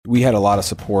we had a lot of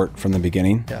support from the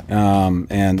beginning,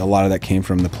 and a lot of that came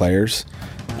from the players.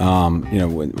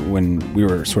 When we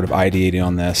were sort of ideating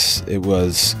on this, it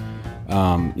was,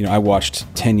 I watched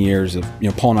 10 years of,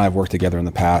 Paul and I have worked together in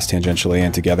the past tangentially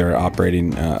and together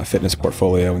operating a fitness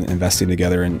portfolio and investing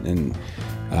together in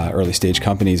early stage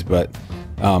companies. But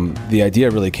the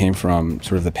idea really came from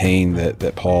sort of the pain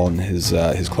that Paul and his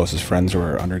closest friends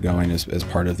were undergoing as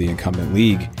part of the incumbent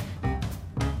league.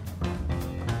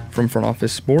 From Front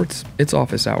Office Sports, it's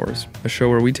Office Hours, a show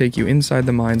where we take you inside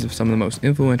the minds of some of the most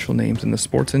influential names in the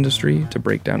sports industry to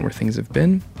break down where things have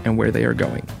been and where they are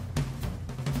going.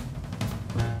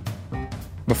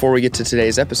 Before we get to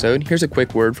today's episode, here's a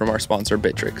quick word from our sponsor,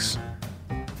 Bittrex.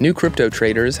 New crypto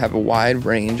traders have a wide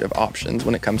range of options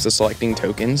when it comes to selecting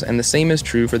tokens, and the same is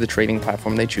true for the trading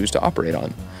platform they choose to operate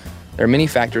on. There are many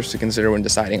factors to consider when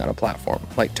deciding on a platform,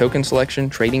 like token selection,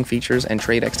 trading features, and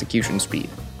trade execution speed.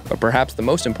 But perhaps the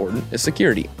most important is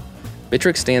security.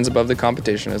 Bittrex stands above the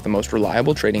competition as the most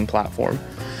reliable trading platform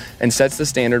and sets the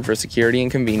standard for security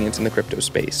and convenience in the crypto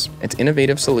space. Its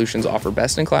innovative solutions offer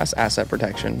best-in-class asset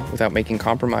protection without making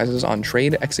compromises on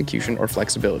trade execution or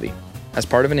flexibility. As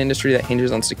part of an industry that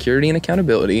hinges on security and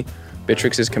accountability,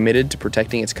 Bittrex is committed to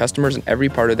protecting its customers in every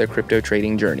part of their crypto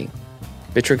trading journey.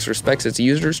 Bittrex respects its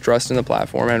users' trust in the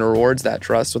platform and rewards that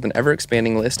trust with an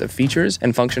ever-expanding list of features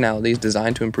and functionalities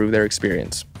designed to improve their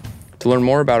experience. To learn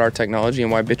more about our technology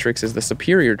and why Bittrex is the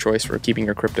superior choice for keeping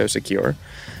your crypto secure,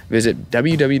 visit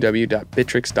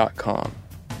www.bittrex.com.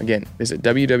 Again, visit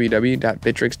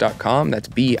www.bittrex.com. That's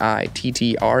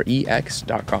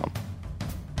BITTREX.com.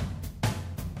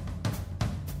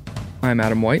 I'm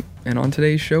Adam White, and on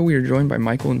today's show we are joined by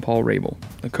Michael and Paul Rabel,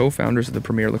 the co-founders of the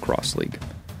Premier Lacrosse League.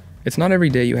 It's not every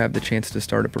day you have the chance to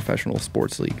start a professional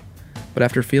sports league, but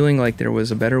after feeling like there was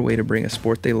a better way to bring a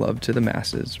sport they love to the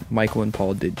masses, Michael and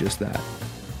Paul did just that.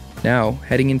 Now,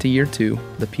 heading into year 2,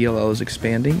 the PLL is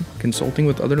expanding, consulting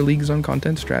with other leagues on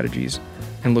content strategies,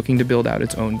 and looking to build out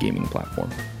its own gaming platform.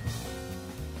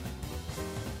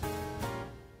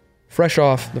 Fresh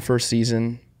off the first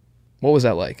season, what was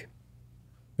that like?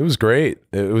 It was great.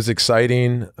 It was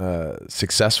exciting,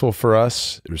 successful for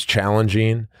us. It was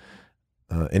challenging.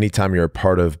 Anytime you're a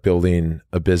part of building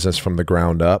a business from the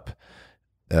ground up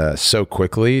so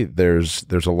quickly, there's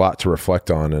a lot to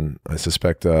reflect on. And I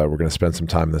suspect we're going to spend some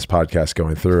time in this podcast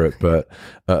going through it. But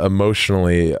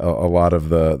emotionally, a lot of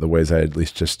the ways I at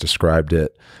least just described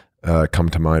it come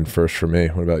to mind first for me.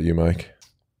 What about you, Mike?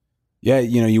 Yeah,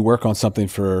 you work on something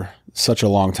for such a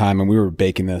long time, and we were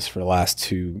baking this for the last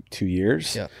two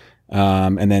years. Yeah.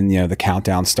 And then, the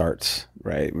countdown starts,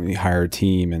 right? When you hire a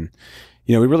team, and,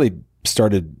 we really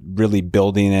started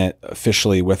building it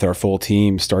officially with our full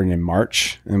team starting in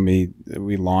March, and we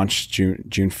launched June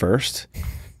 1st.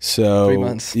 So 3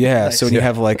 months. Yeah. Nice. So when you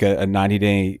have like a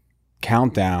 90-day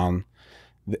countdown,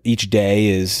 each day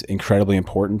is incredibly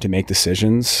important to make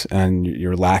decisions, and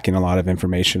you're lacking a lot of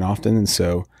information often. And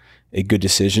so a good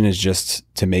decision is just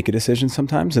to make a decision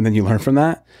sometimes, and then you learn from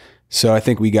that. So I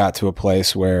think we got to a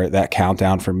place where that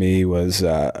countdown for me was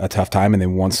a tough time. And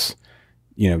then once,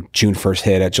 June 1st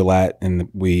hit at Gillette and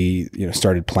we,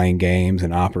 started playing games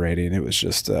and operating, it was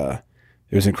just, it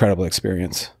was an incredible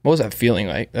experience. What was that feeling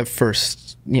like? At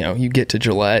first, you get to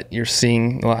Gillette, you're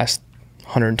seeing the last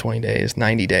 120 days,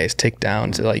 90 days tick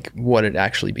down to like what it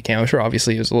actually became. I'm sure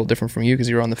obviously it was a little different from you because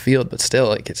you were on the field, but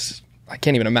still I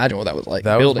can't even imagine what that was like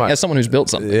as someone who's built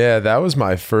something. Yeah, that was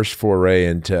my first foray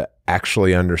into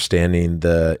actually understanding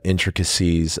the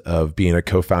intricacies of being a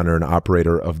co-founder and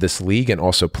operator of this league and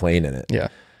also playing in it. Yeah.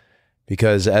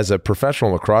 Because as a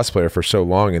professional lacrosse player for so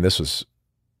long, and this was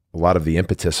a lot of the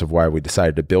impetus of why we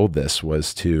decided to build this,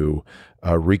 was to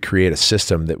recreate a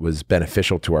system that was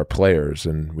beneficial to our players.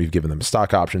 And we've given them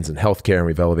stock options and healthcare, and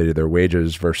we've elevated their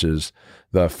wages versus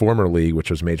the former league, which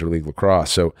was Major League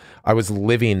Lacrosse. So I was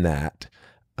living that.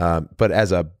 But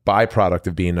as a byproduct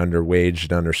of being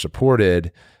underwaged and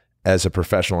undersupported, as a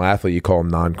professional athlete, you call them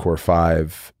non-core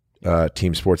 5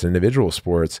 team sports and individual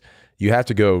sports, you have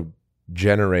to go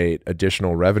generate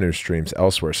additional revenue streams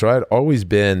elsewhere. So I'd always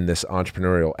been this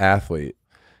entrepreneurial athlete,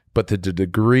 but the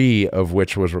degree of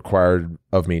which was required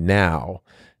of me now.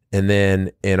 And then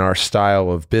in our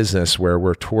style of business where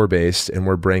we're tour-based and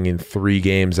we're bringing 3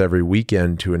 games every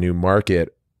weekend to a new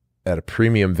market at a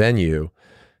premium venue,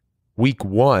 week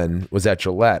 1 was at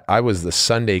Gillette. I was the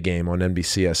Sunday game on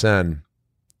NBCSN,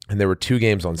 and there were 2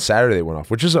 games on Saturday that went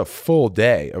off, which is a full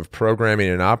day of programming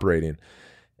and operating.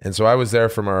 And so I was there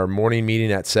from our morning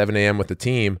meeting at 7 a.m. with the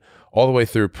team all the way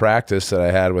through practice that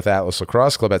I had with Atlas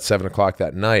Lacrosse Club at 7 o'clock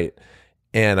that night.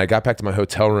 And I got back to my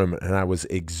hotel room and I was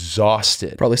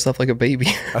exhausted. Probably slept like a baby.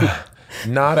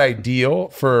 not ideal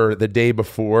for the day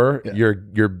before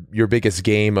your biggest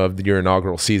game of your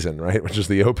inaugural season, right? Which is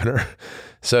the opener.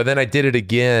 So then I did it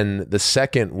again the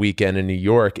second weekend in New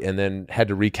York, and then had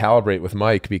to recalibrate with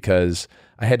Mike because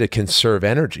I had to conserve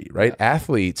energy, right? Yeah.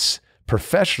 Athletes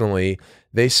professionally,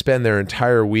 they spend their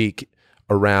entire week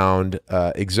around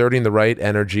exerting the right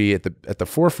energy at the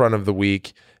forefront of the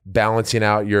week, balancing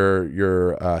out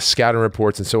your scouting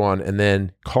reports and so on, and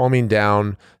then calming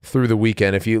down through the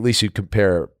weekend. If you at least you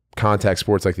compare contact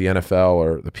sports like the NFL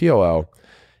or the PLL,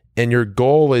 and your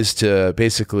goal is to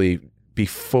basically be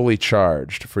fully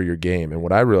charged for your game. And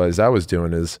what I realized I was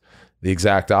doing is the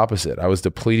exact opposite. I was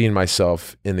depleting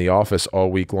myself in the office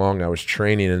all week long. I was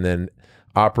training and then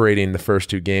operating the first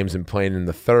 2 games and playing in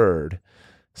the third.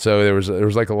 So there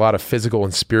was like a lot of physical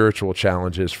and spiritual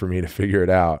challenges for me to figure it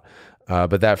out.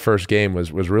 But that first game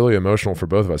was really emotional for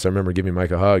both of us. I remember giving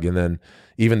Mike a hug, and then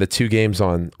even the 2 games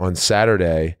on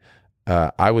Saturday,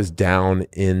 I was down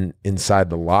inside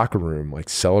the locker room, like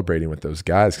celebrating with those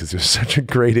guys because it was such a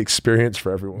great experience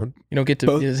for everyone. You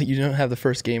don't have the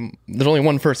first game. There's only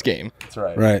one first game. That's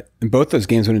right. Right. And both those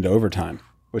games went into overtime,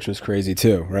 which was crazy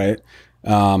too, right?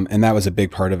 And that was a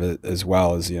big part of it as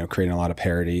well, as creating a lot of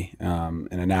parity in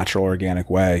a natural, organic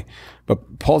way.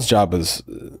 But Paul's job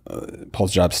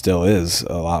still is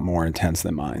a lot more intense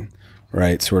than mine,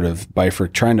 right? Sort of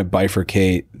trying to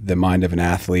bifurcate the mind of an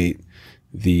athlete,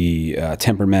 the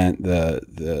temperament,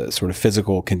 the sort of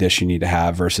physical condition you need to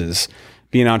have versus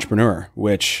being an entrepreneur,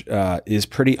 which is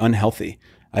pretty unhealthy.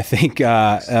 I think,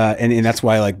 and that's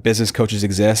why like business coaches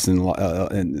exist,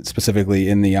 and specifically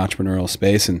in the entrepreneurial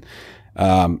space. And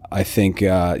I think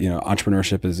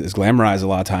entrepreneurship is glamorized a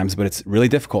lot of times, but it's really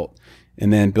difficult.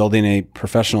 And then building a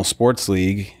professional sports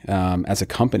league as a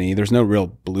company, there's no real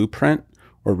blueprint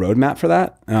or roadmap for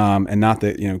that. And not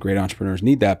that great entrepreneurs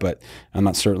need that, but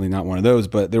I'm certainly not one of those.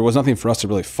 But there was nothing for us to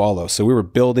really follow. So we were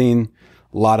building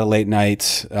a lot of late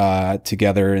nights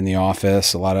together in the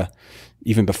office.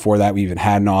 Even before that, we even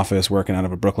had an office working out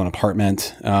of a Brooklyn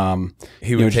apartment.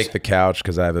 He would take the couch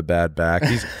because I have a bad back.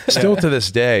 He's still to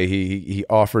this day. He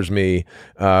offers me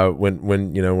when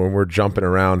we're jumping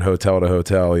around hotel to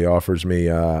hotel. He offers me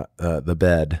the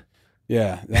bed.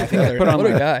 Yeah, I think I put on what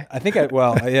a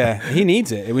guy. He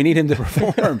needs it. We need him to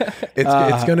perform.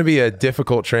 It's going to be a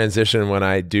difficult transition when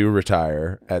I do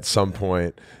retire at some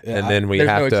point, and then we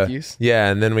have to. Excuse.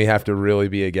 Yeah, and then we have to really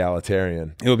be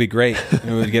egalitarian. It would be great. It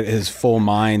would get his full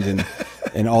mind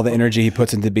and all the energy he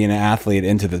puts into being an athlete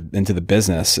into the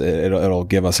business. It'll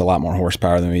give us a lot more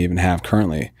horsepower than we even have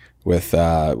currently with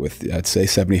I'd say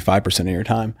 75% of your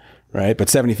time. Right. But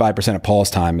 75% of Paul's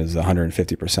time is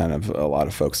 150% of a lot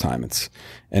of folks' time. It's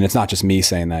not just me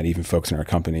saying that. Even folks in our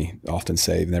company often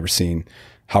say they've never seen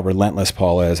how relentless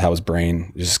Paul is, how his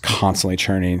brain is just constantly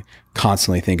churning,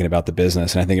 constantly thinking about the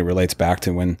business. And I think it relates back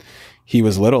to when he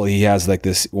was little. He has like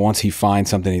this, once he finds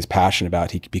something he's passionate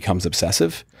about, he becomes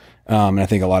obsessive. And I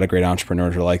think a lot of great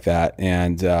entrepreneurs are like that.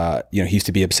 And, he used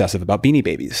to be obsessive about Beanie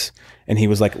Babies. And he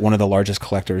was like one of the largest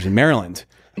collectors in Maryland.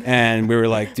 And we were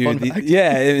like, dude,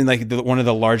 one of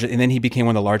the largest, and then he became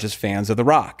one of the largest fans of The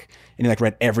Rock. And he like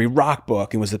read every Rock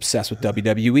book and was obsessed with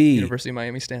WWE. University of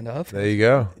Miami stand up. There you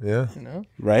go. Yeah.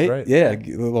 Right? Yeah.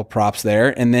 Little props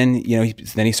there. And then,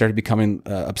 he started becoming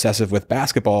obsessive with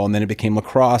basketball, and then it became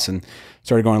lacrosse and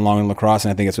started going along in lacrosse.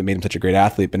 And I think that's what made him such a great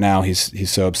athlete. But now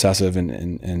he's so obsessive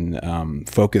and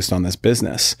focused on this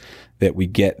business that we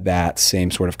get that same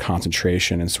sort of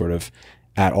concentration and sort of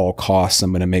at all costs,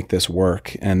 I'm going to make this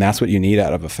work. And that's what you need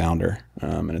out of a founder.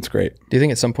 And it's great. Do you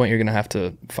think at some point you're going to have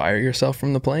to fire yourself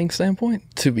from the playing standpoint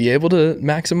to be able to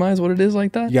maximize what it is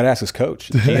like that? You got to ask his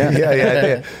coach.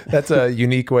 Yeah. That's a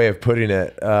unique way of putting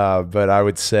it. But I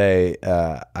would say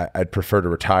I'd prefer to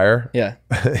retire, yeah.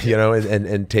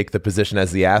 And take the position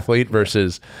as the athlete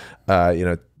versus,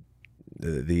 the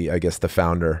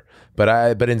founder.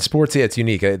 But in sports, it's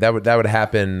unique. That would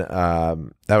happen.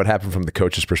 That would happen from the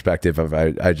coach's perspective of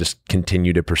I just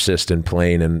continue to persist in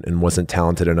playing and wasn't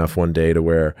talented enough one day to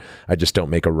where I just don't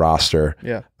make a roster.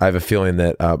 Yeah. I have a feeling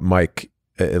that Mike,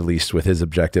 at least with his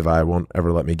objective eye, won't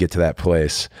ever let me get to that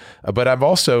place. But I've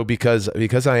also, because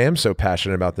I am so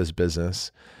passionate about this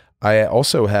business, I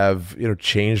also have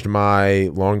changed my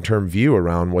long-term view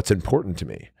around what's important to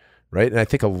me, right? And I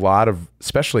think a lot of,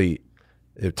 especially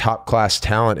top class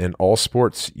talent in all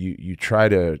sports, you try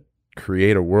to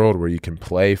create a world where you can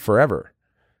play forever,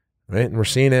 right? And we're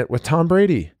seeing it with Tom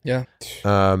Brady. Yeah.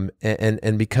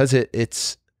 And because it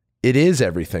is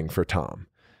everything for Tom,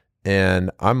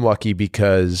 and I'm lucky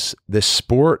because this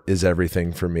sport is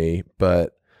everything for me,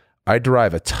 but I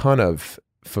derive a ton of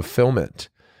fulfillment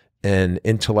and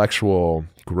intellectual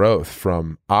growth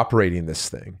from operating this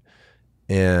thing.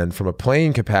 And from a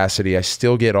playing capacity, I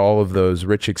still get all of those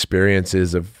rich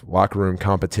experiences of locker room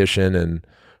competition and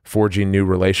forging new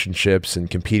relationships and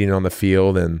competing on the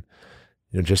field, and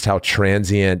just how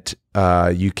transient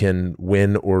you can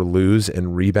win or lose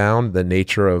and rebound, the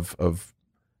nature of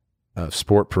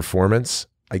sport performance.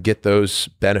 I get those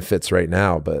benefits right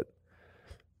now, but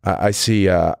I see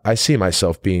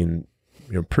myself being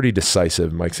pretty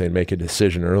decisive. Mike saying make a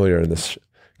decision earlier in this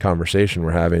conversation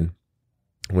we're having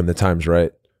when the time's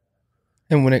right.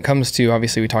 And when it comes to,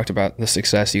 obviously we talked about the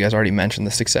success, you guys already mentioned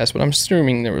the success, but I'm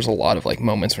assuming there was a lot of like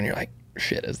moments when you're like,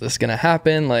 shit, is this going to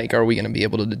happen? Like, are we going to be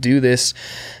able to do this?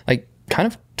 Like, kind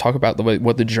of talk about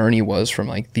what the journey was from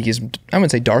like these, I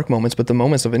wouldn't say dark moments, but the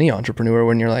moments of any entrepreneur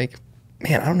when you're like,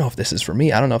 man, I don't know if this is for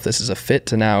me. I don't know if this is a fit,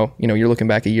 to now, you're looking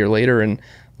back a year later and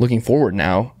looking forward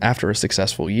now after a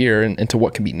successful year and to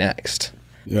what can be next.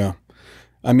 Yeah.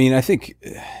 I mean, I think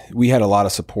we had a lot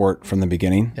of support from the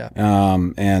beginning,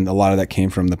 and a lot of that came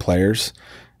from the players.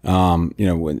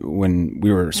 When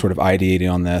we were sort of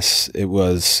ideating on this, it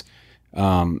was,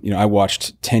 I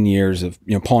watched 10 years of,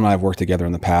 Paul and I have worked together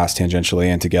in the past tangentially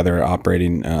and together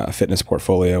operating a fitness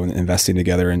portfolio and investing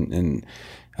together in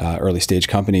early stage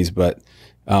companies. But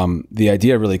the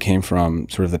idea really came from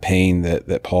sort of the pain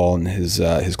that Paul and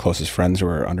his closest friends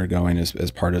were undergoing as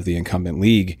part of the incumbent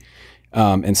league.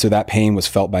 And so that pain was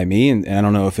felt by me. And I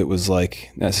don't know if it was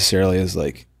like necessarily as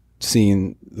like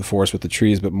seeing the forest with the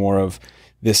trees, but more of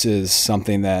this is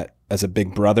something that as a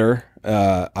big brother,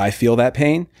 I feel that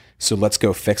pain. So let's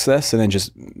go fix this. And then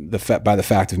just by the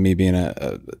fact of me being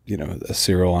a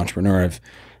serial entrepreneur,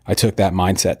 I took that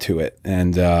mindset to it.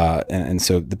 And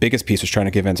so the biggest piece was trying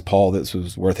to convince Paul that this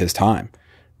was worth his time,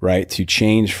 right? To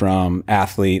change from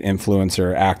athlete,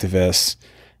 influencer, activist,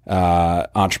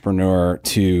 entrepreneur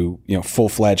to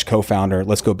full-fledged co-founder.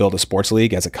 Let's go build a sports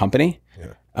league as a company.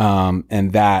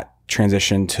 And that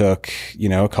transition took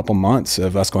a couple months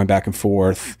of us going back and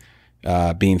forth,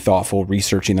 being thoughtful,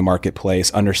 researching the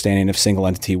marketplace, understanding if single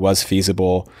entity was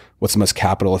feasible, what's the most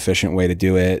capital efficient way to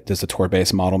do it, does the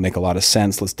tour-based model make a lot of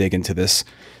sense, let's dig into this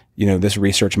this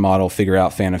research model, figure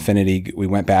out fan affinity. We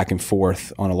went back and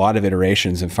forth on a lot of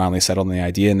iterations and finally settled on the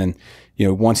idea. And then,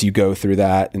 once you go through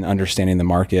that and understanding the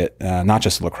market, not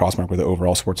just the lacrosse market, but the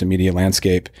overall sports and media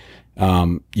landscape,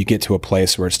 you get to a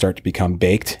place where it starts to become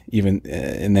baked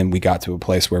and then we got to a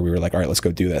place where we were like, all right, let's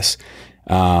go do this.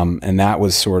 And that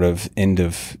was sort of end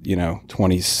of,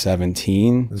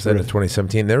 2017. Was that in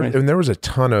 2017? There was a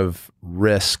ton of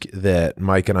risk that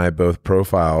Mike and I both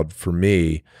profiled for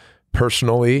me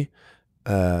personally,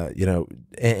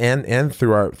 and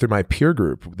through my peer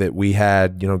group that we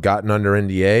had, gotten under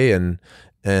NDA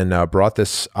and brought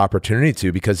this opportunity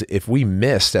to, because if we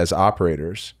missed as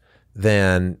operators,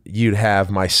 then you'd have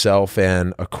myself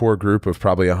and a core group of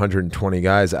probably 120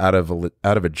 guys out of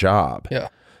a job. Yeah.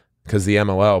 Because the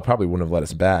MLL probably wouldn't have let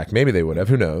us back. Maybe they would have,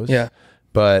 who knows? Yeah.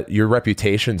 But your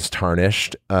reputation's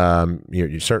tarnished.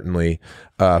 You certainly,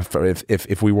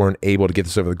 if we weren't able to get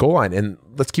this over the goal line, and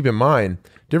let's keep in mind,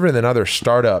 different than other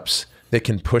startups that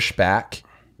can push back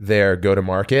their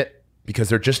go-to-market because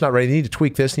they're just not ready. They need to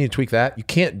tweak this, need to tweak that. You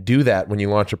can't do that when you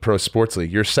launch a pro sports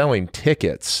league. You're selling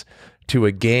tickets to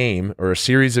a game or a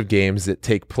series of games that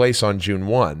take place on June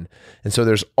 1. And so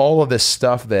there's all of this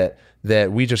stuff that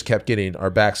we just kept getting our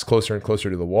backs closer and closer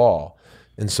to the wall.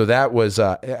 And so that was,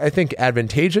 I think,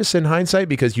 advantageous in hindsight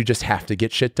because you just have to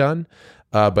get shit done,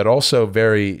 but also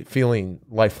very feeling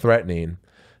life-threatening.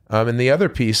 And the other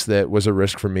piece that was a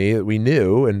risk for me that we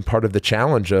knew, and part of the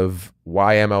challenge of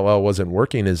why MLL wasn't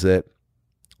working, is that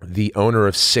the owner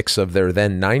of 6 of their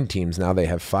then 9 teams, now they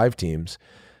have 5 teams,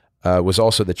 was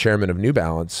also the chairman of New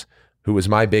Balance, who was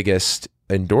my biggest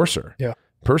endorser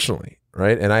personally,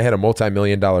 right? And I had a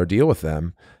multi-million-dollar deal with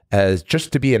them as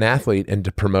just to be an athlete and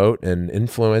to promote and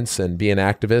influence and be an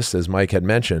activist, as Mike had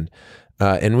mentioned.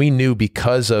 And we knew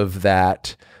because of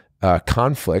that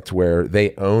conflict where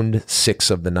they owned 6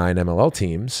 of the 9 MLL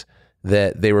teams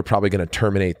that they were probably going to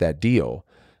terminate that deal.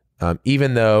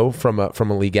 Even though from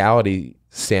a legality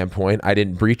standpoint, I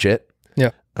didn't breach it.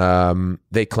 Yeah.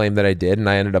 They claimed that I did, and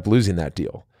I ended up losing that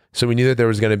deal. So we knew that there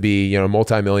was going to be,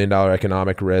 multi-million-dollar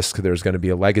economic risk. There was going to be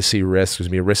a legacy risk. There's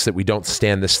going to be a risk that we don't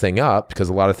stand this thing up because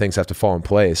a lot of things have to fall in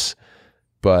place.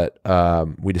 But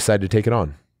we decided to take it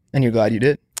on. And you're glad you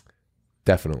did?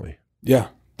 Definitely. Yeah,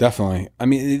 definitely. I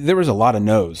mean, there was a lot of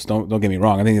no's. Don't get me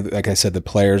wrong. I think, like I said, the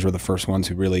players were the first ones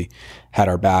who really had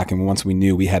our back. And once we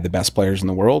knew we had the best players in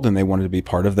the world and they wanted to be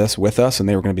part of this with us and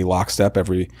they were going to be lockstep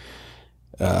every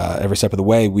every step of the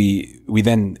way, we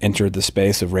then entered the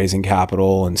space of raising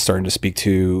capital and starting to speak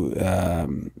to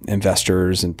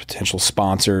investors and potential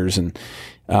sponsors. And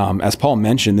as Paul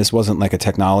mentioned, this wasn't like a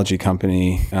technology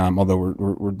company, although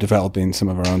we're developing some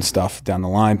of our own stuff down the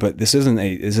line. But this isn't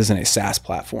a SaaS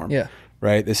platform. Yeah.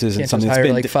 Right. This isn't Can't something just that's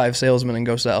hire been like 5 salesmen and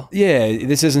go sell. Yeah,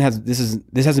 this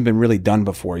hasn't been really done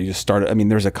before. You just started. I mean,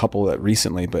 there's a couple that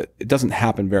recently, but it doesn't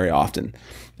happen very often.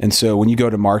 And so when you go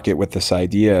to market with this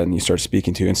idea and you start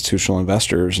speaking to institutional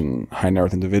investors and high net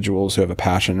worth individuals who have a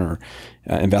passion or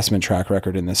investment track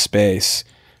record in this space,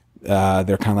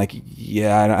 they're kind of like,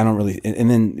 yeah, I don't really. And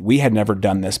then we had never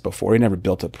done this before. We never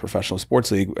built a professional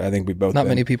sports league. I think we both not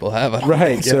many people have.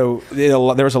 Right. So there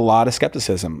was a lot of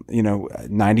skepticism.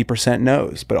 90%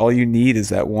 knows, but all you need is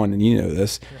that one, and you know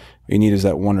this. What you need is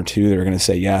that one or two that are going to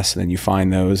say yes, and then you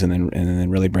find those, and then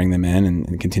really bring them in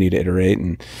and continue to iterate.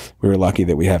 And we were lucky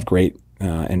that we have great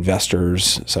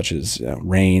investors such as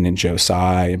Rain and Joe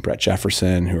Tsai and Brett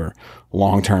Jefferson, who are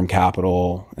long-term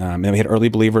capital. And we had early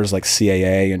believers like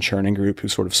CAA and Chernin Group, who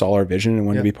sort of saw our vision and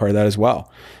wanted to be part of that as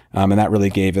well. And that really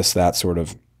gave us that sort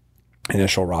of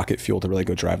initial rocket fuel to really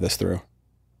go drive this through.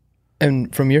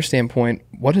 And from your standpoint,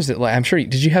 what is it like? I'm sure,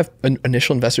 did you have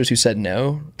initial investors who said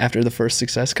no after the first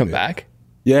success come back?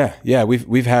 Yeah.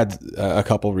 We've had a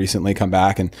couple recently come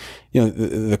back, and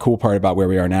the cool part about where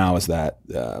we are now is that,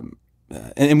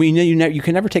 and we know you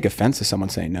can never take offense to someone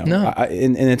saying no.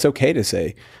 And it's okay to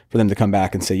say for them to come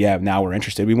back and say, yeah, now we're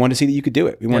interested. We want to see that you could do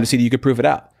it. We want to see that you could prove it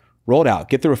out. Roll it out.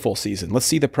 Get through a full season. Let's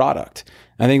see the product.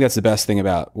 I think that's the best thing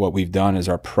about what we've done is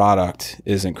our product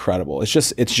is incredible. It's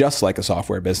just like a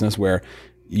software business where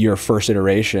your first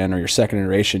iteration or your second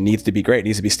iteration needs to be great. It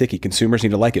needs to be sticky. Consumers need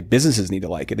to like it. Businesses need to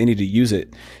like it. They need to use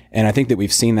it. And I think that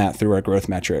we've seen that through our growth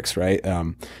metrics, right?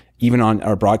 Even on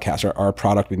our broadcast, our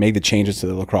product, we made the changes to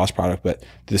the lacrosse product, but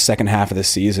the second half of the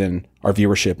season, our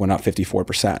viewership went up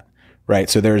 54%, right?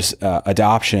 So there's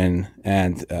adoption,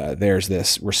 and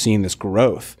we're seeing this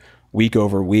growth week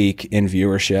over week in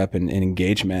viewership and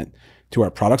engagement to our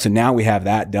products. And now we have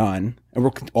that done, and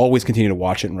we'll always continue to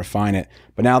watch it and refine it.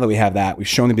 But now that we have that, we've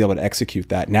shown to be able to execute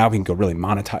that. Now we can go really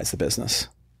monetize the business.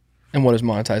 And what does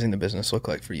monetizing the business look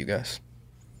like for you guys?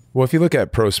 Well, if you look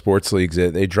at pro sports leagues,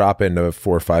 they drop into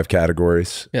 4 or 5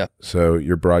 categories. Yeah. So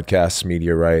your broadcasts,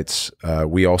 media rights.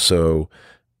 We also,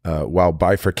 while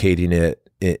bifurcating it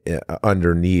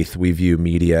underneath, we view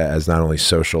media as not only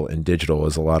social and digital,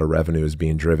 as a lot of revenue is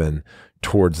being driven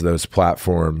towards those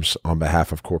platforms on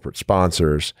behalf of corporate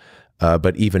sponsors,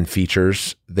 but even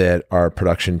features that our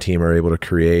production team are able to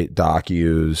create,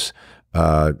 docus,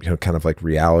 kind of like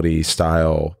reality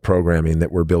style programming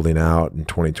that we're building out in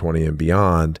 2020 and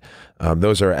beyond.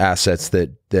 Those are assets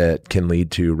that can lead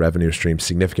to revenue streams,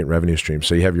 significant revenue streams.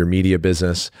 So you have your media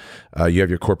business, you have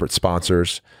your corporate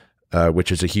sponsors,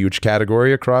 which is a huge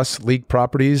category across league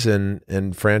properties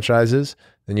and franchises.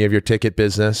 Then you have your ticket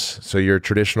business, so your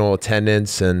traditional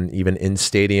attendance and even in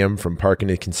stadium from parking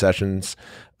to concessions.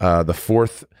 The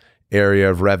fourth area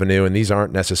of revenue, and these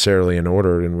aren't necessarily in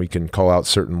order, and we can call out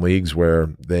certain leagues where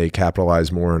they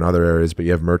capitalize more in other areas, but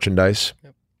you have merchandise,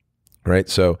 right?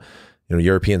 So,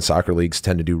 European soccer leagues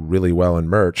tend to do really well in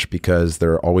merch because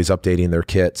they're always updating their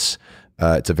kits.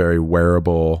 It's a very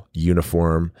wearable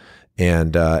uniform.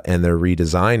 And they're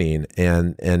redesigning,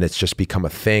 and it's just become a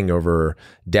thing over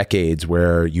decades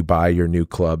where you buy your new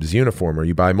club's uniform or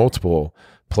you buy multiple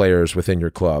players within your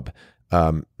club.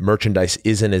 Merchandise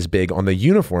isn't as big on the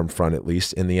uniform front, at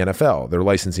least in the NFL. Their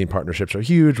licensing partnerships are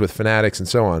huge with Fanatics and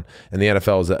so on. And the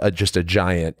NFL is just a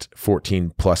giant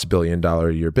 $14+ billion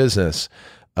a year business.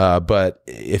 But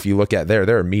if you look at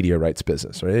they're a media rights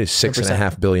business, right? It's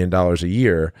 $6.5 billion a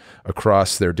year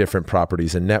across their different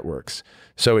properties and networks.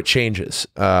 So it changes.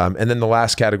 And then the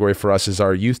last category for us is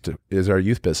our youth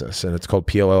business, and it's called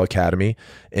PLL Academy.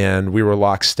 And we were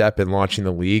lockstep in launching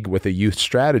the league with a youth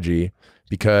strategy,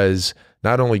 because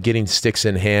not only getting sticks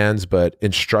in hands, but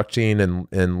instructing and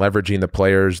leveraging the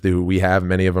players who we have.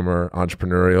 Many of them are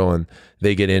entrepreneurial, and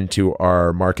they get into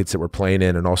our markets that we're playing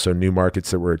in and also new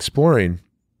markets that we're exploring.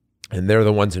 And they're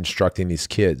the ones instructing these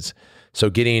kids. So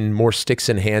getting more sticks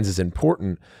in hands is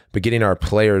important, but getting our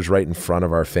players right in front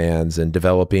of our fans and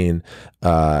developing,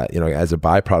 as a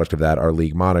byproduct of that, our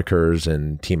league monikers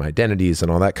and team identities and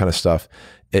all that kind of stuff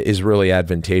is really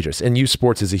advantageous. And youth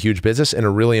sports is a huge business and a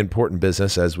really important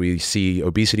business as we see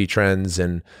obesity trends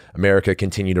in America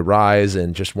continue to rise,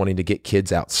 and just wanting to get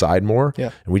kids outside more.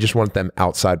 Yeah. And we just want them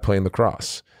outside playing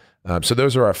lacrosse. So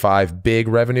those are our 5 big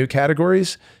revenue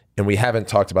categories. And we haven't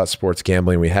talked about sports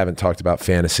gambling. We haven't talked about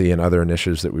fantasy and other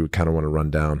initiatives that we would kind of want to run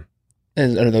down.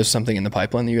 Are those something in the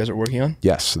pipeline that you guys are working on?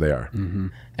 Yes, they are. Mm-hmm.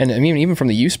 And I mean, even from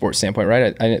the U Sports standpoint,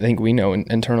 right? I think we know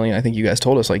internally, and I think you guys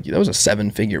told us, like, that was a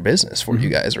 7-figure business for you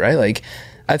guys, right? Like,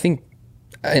 I think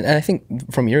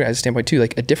from your guys' standpoint too,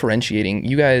 like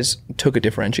you guys took a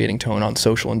differentiating tone on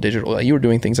social and digital. Like, you were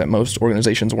doing things that most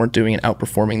organizations weren't doing and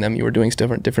outperforming them. You were doing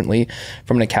stuff differently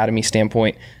from an academy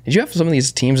standpoint. Did you have some of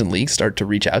these teams and leagues start to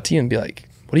reach out to you and be like,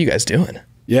 what are you guys doing?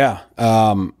 Yeah,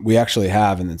 we actually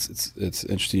have, and it's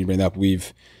interesting you bring that up.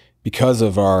 Because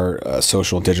of our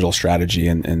social and digital strategy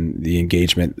and the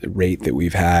engagement rate that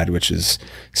we've had, which is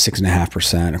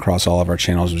 6.5% across all of our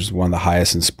channels, which is one of the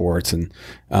highest in sports, and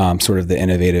sort of the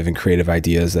innovative and creative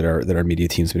ideas that our media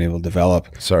team's been able to develop.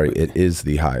 Sorry, it is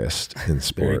the highest in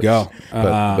sports. There you go.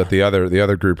 But the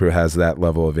other group who has that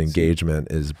level of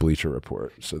engagement is Bleacher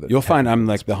Report. So that you'll find I'm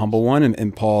like the humble one,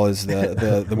 and Paul is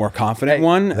the more confident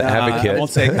one. The advocate. I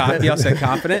won't say cocky, I'll say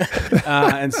confident.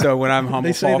 And so when I'm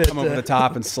humble, Paul come over the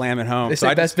top and slam it home. They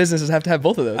say best businesses have to have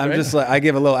both of those. I'm right? just like, I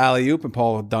give a little alley oop and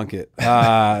Paul will dunk it.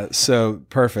 So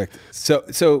perfect.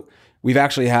 So we've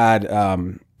actually had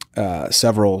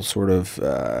several sort of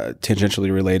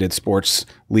tangentially related sports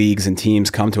leagues and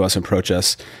teams come to us and approach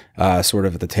us sort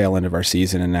of at the tail end of our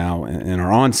season and now in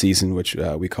our on season, which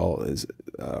we call is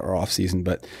our off season,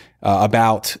 but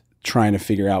about trying to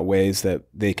figure out ways that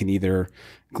they can either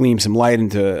gleam some light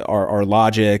into our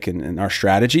logic and our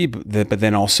strategy, but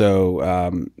then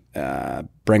also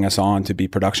bring us on to be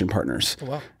production partners.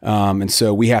 Oh, wow. And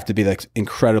so we have to be like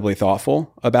incredibly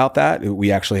thoughtful about that.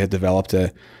 We actually have developed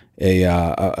a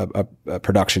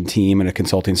production team and a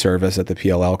consulting service at the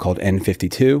PLL called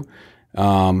N52.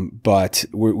 But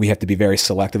we have to be very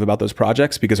selective about those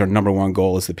projects because our number one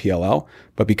goal is the PLL.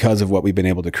 But because of what we've been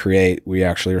able to create, we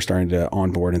actually are starting to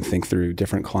onboard and think through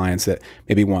different clients that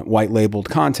maybe want white labeled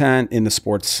content in the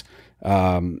sports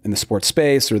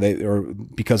space, or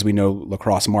because we know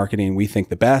lacrosse marketing, we think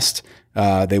the best.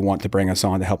 They want to bring us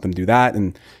on to help them do that,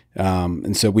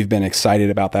 and so we've been excited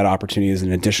about that opportunity as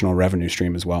an additional revenue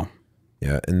stream as well.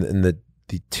 Yeah, and the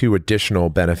two additional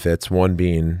benefits, one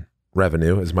being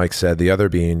revenue, as Mike said, the other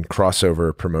being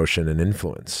crossover promotion and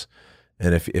influence.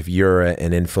 And if you're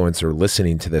an influencer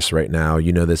listening to this right now,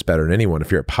 you know this better than anyone.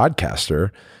 If you're a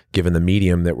podcaster, given the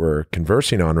medium that we're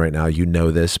conversing on right now, you know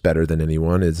this better than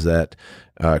anyone, is that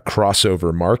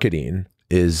crossover marketing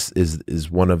is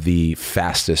one of the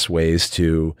fastest ways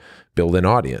to build an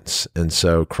audience. And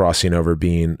so crossing over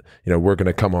being, we're going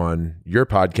to come on your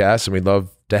podcast and we'd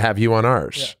love to have you on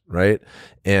ours, right?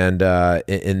 And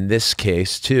in this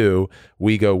case too,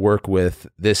 we go work with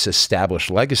this established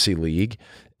legacy league.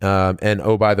 And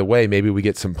oh, by the way, maybe we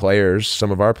get some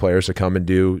of our players to come and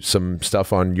do some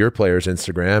stuff on your players'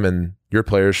 Instagram, and your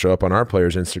players show up on our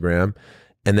players' Instagram.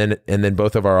 And then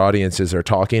both of our audiences are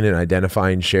talking and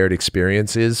identifying shared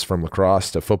experiences from lacrosse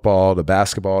to football to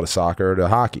basketball to soccer to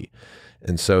hockey.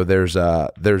 And so there's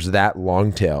that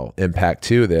long tail impact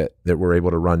too that we're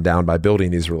able to run down by building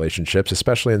these relationships,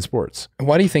 especially in sports.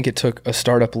 Why do you think it took a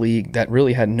startup league that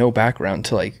really had no background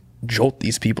to like jolt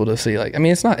these people to say, like, I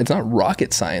mean, it's not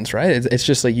rocket science, right? It's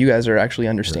just like you guys are actually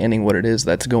understanding what it is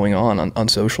that's going on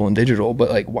social and digital. But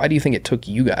like, why do you think it took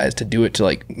you guys to do it to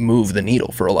like move the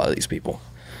needle for a lot of these people?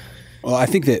 Well, I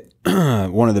think that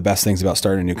one of the best things about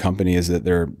starting a new company is that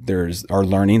there's our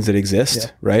learnings that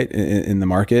exist, right, in the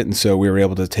market, and so we were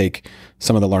able to take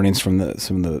some of the learnings from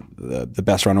some of the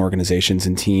best run organizations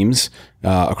and teams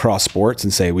across sports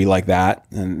and say we like that,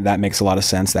 and that makes a lot of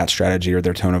sense, that strategy or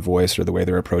their tone of voice or the way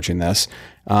they're approaching this,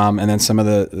 and then some of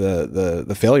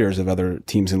the failures of other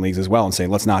teams and leagues as well, and say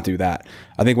let's not do that.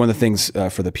 I think one of the things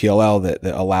for the PLL that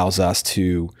allows us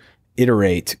to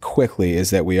iterate quickly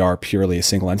is that we are purely a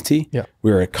single entity. Yeah.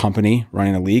 We're a company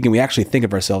running a league, and we actually think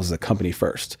of ourselves as a company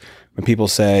first. When people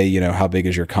say, how big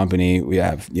is your company? We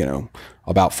have,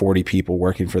 about 40 people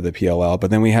working for the PLL,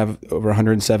 but then we have over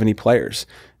 170 players.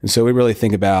 And so we really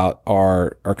think about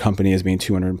our company as being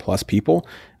 200 plus people.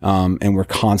 And we're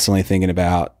constantly thinking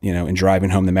about, and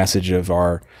driving home the message of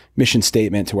our mission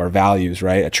statement to our values,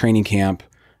 right? At training camp,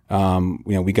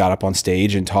 we got up on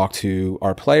stage and talked to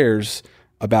our players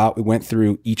we went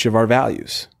through each of our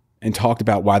values and talked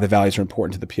about why the values are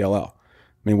important to the PLL. I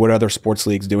mean, what other sports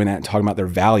leagues doing that and talking about their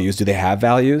values? Do they have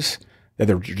values that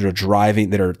they're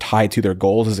driving, that are tied to their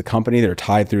goals as a company, that are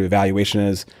tied through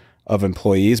evaluation of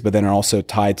employees, but then are also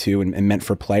tied to and meant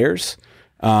for players?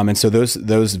 And so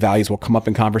those values will come up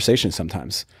in conversation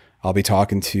sometimes. I'll be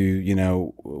talking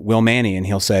to, Will Manny, and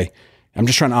he'll say, I'm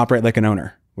just trying to operate like an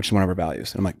owner, which is one of our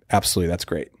values. And I'm like, absolutely, that's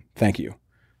great. Thank you.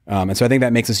 And so I think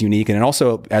that makes us unique. And it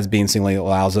also, as being single,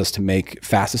 allows us to make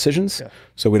fast decisions. Yeah.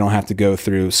 So we don't have to go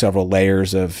through several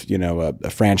layers of, a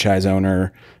franchise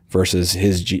owner versus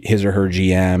his or her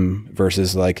GM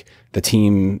versus like the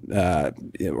team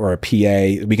or a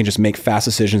PA. We can just make fast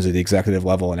decisions at the executive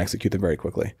level and execute them very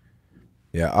quickly.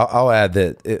 Yeah, I'll add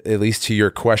that at least to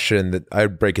your question, that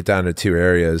I'd break it down into two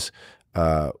areas.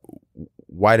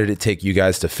 Why did it take you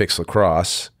guys to fix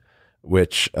lacrosse?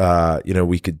 Which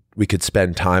we could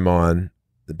spend time on,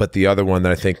 but the other one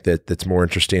that I think that's more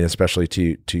interesting, especially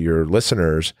to your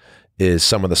listeners, is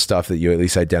some of the stuff that you at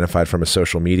least identified from a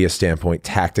social media standpoint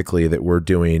tactically that we're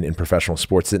doing in professional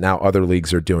sports that now other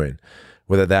leagues are doing.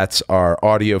 Whether that's our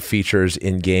audio features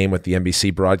in game with the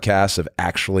NBC broadcasts of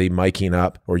actually miking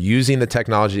up or using the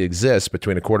technology that exists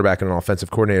between a quarterback and an offensive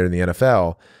coordinator in the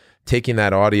NFL, taking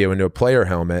that audio into a player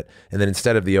helmet, and then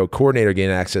instead of the coordinator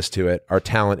getting access to it, our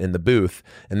talent in the booth,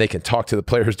 and they can talk to the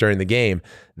players during the game.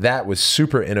 That was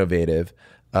super innovative.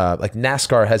 Like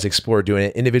NASCAR has explored doing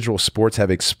it. Individual sports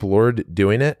have explored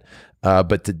doing it.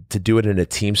 But to do it in a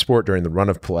team sport during the run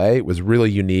of play was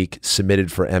really unique,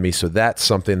 submitted for Emmy. So that's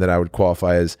something that I would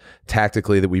qualify as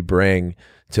tactically that we bring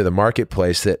to the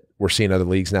marketplace that we're seeing other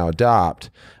leagues now adopt.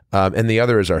 And the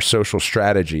other is our social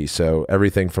strategy. So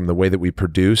everything from the way that we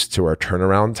produce to our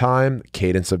turnaround time,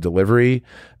 cadence of delivery,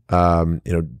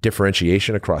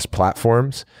 differentiation across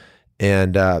platforms.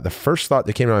 And the first thought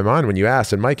that came to my mind when you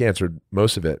asked, and Mike answered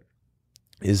most of it,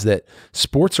 is that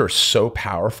sports are so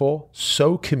powerful,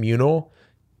 so communal,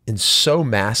 and so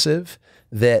massive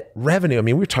that revenue, I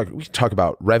mean, we talk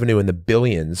about revenue in the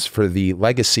billions for the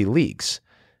legacy leagues,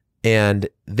 and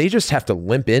they just have to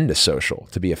limp into social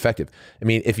to be effective. I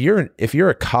mean, if you're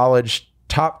a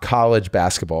top college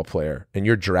basketball player and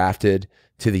you're drafted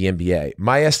to the NBA,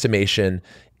 my estimation,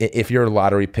 if you're a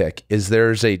lottery pick, is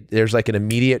there's like an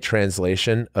immediate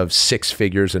translation of 6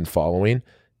 figures and following.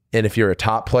 And if you're a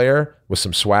top player with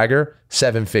some swagger,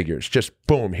 7 figures, just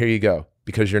boom, here you go,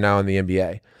 because you're now in the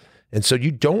NBA. And so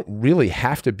you don't really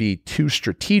have to be too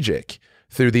strategic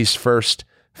through these first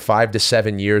 5 to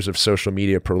 7 years of social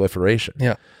media proliferation.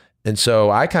 Yeah. And so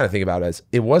I kind of think about it as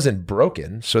it wasn't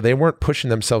broken, so they weren't pushing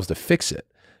themselves to fix it.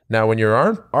 Now, when you're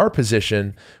in our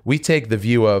position, we take the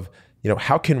view of,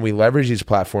 how can we leverage these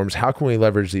platforms? How can we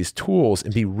leverage these tools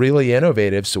and be really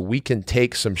innovative so we can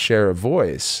take some share of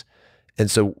voice? And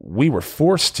so we were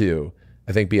forced to,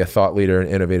 I think, be a thought leader and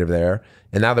innovative there.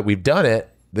 And now that we've done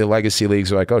it, the legacy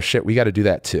leagues are like, oh shit, we got to do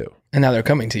that too. And now they're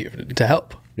coming to you to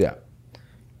help. Yeah.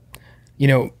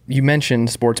 You mentioned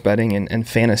sports betting and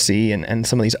fantasy and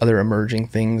some of these other emerging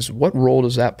things. What role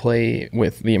does that play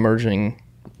with the emerging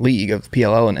league of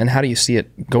PLL, and how do you see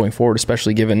it going forward,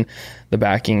 especially given the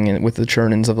backing and with the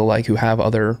churn-ins of the like who have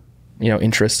other,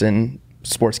 interests in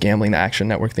sports gambling, the Action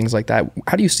Network, things like that?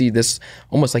 How do you see this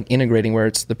almost like integrating where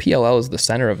it's the PLL is the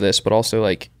center of this, but also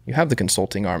like you have the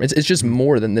consulting arm? It's just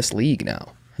more than this league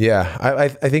now. Yeah, I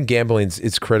think gambling's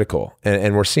it's critical,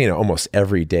 and we're seeing it almost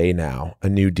every day now. A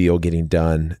new deal getting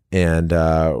done, and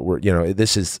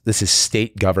this is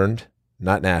state governed,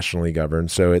 not nationally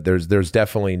governed. So there's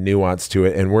definitely nuance to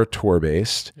it, and we're tour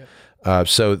based. Yep.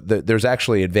 So there's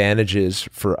actually advantages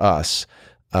for us.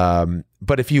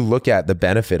 But if you look at the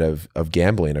benefit of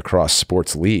gambling across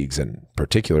sports leagues, and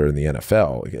particular in the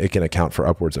NFL, it can account for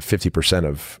upwards of 50%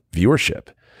 of viewership,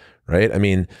 right? I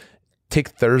mean, take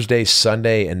Thursday,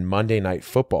 Sunday, and Monday Night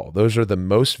Football. Those are the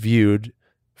most viewed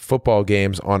football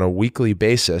games on a weekly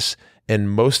basis.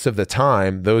 And most of the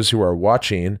time, those who are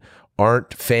watching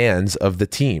aren't fans of the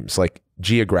teams, like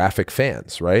geographic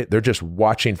fans, right? They're just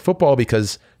watching football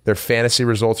because their fantasy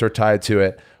results are tied to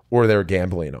it, or they're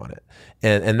gambling on it.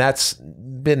 And that's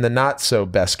been the not so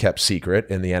best kept secret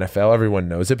in the NFL. Everyone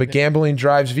knows it, but gambling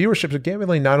drives viewership. So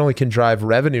gambling not only can drive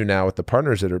revenue now with the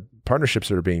partnerships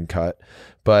that are being cut,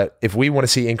 but if we want to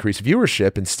see increased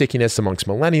viewership and stickiness amongst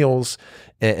millennials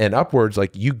and upwards,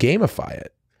 like you gamify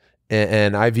it.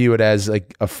 And I view it as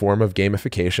like a form of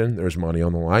gamification. There's money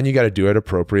on the line. You got to do it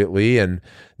appropriately. And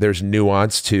there's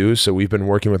nuance too. So we've been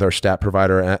working with our stat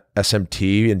provider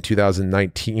SMT in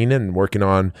 2019 and working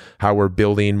on how we're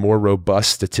building more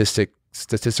robust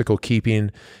statistical keeping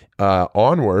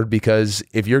onward, because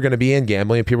if you're going to be in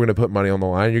gambling and people are going to put money on the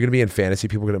line, you're going to be in fantasy,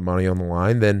 people are going to put money on the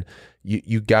line, then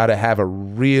you got to have a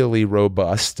really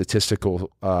robust statistical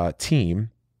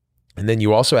team. And then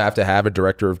you also have to have a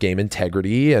director of game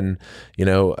integrity. And,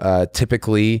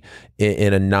 typically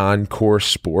in a non-core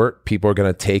sport, people are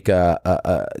going to take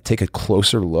a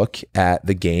closer look at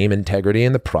the game integrity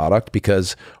and the product,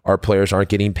 because our players aren't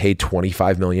getting paid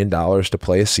 $25 million to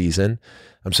play a season.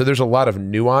 So there's a lot of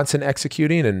nuance in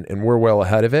executing, and we're well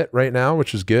ahead of it right now,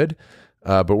 which is good.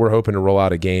 But we're hoping to roll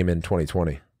out a game in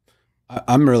 2020.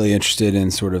 I'm really interested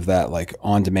in sort of that like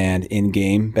on-demand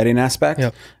in-game betting aspect.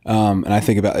 Yep. And I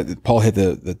think about Paul hit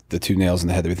the two nails in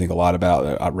the head that we think a lot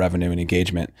about revenue and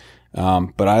engagement.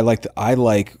 But I like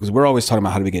because we're always talking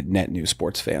about how do we get net new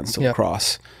sports fans to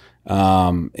lacrosse.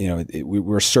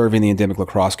 We're serving the endemic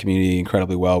lacrosse community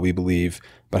incredibly well, we believe.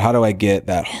 But how do I get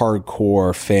that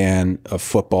hardcore fan of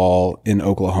football in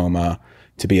Oklahoma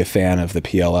to be a fan of the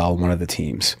PLL, one of the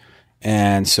teams?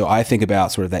 And so I think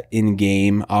about sort of that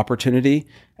in-game opportunity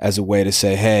as a way to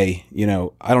say, hey,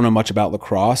 I don't know much about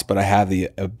lacrosse, but I have the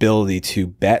ability to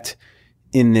bet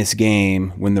in this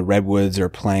game when the Redwoods are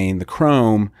playing the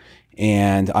Chrome,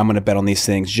 and I'm going to bet on these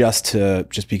things just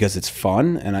because it's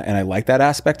fun, and I like that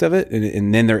aspect of it.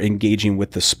 And then they're engaging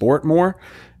with the sport more,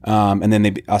 and then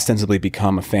they ostensibly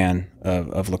become a fan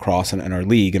of lacrosse and our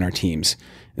league and our teams.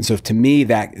 And so to me,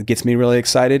 that gets me really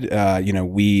excited.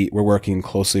 We're working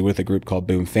closely with a group called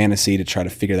Boom Fantasy to try to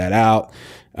figure that out.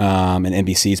 And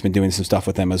NBC's been doing some stuff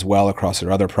with them as well across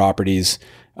their other properties.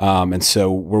 And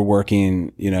so we're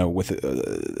working, with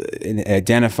in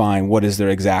identifying what is their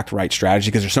exact right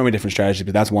strategy, because there's so many different strategies,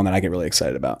 but that's one that I get really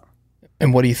excited about.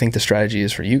 And what do you think the strategy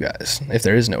is for you guys? If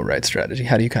there is no right strategy,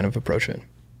 how do you kind of approach it?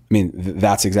 I mean,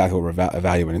 that's exactly what we're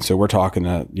evaluating. So we're talking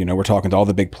to all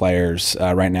the big players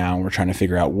right now, and we're trying to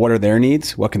figure out what are their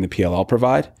needs, what can the PLL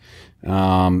provide,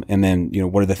 and then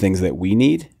what are the things that we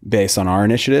need based on our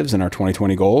initiatives and our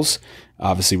 2020 goals.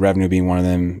 Obviously, revenue being one of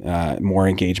them, more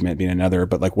engagement being another.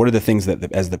 But like, what are the things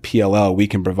that as the PLL we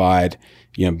can provide,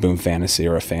 Boom Fantasy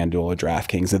or a FanDuel or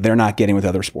DraftKings that they're not getting with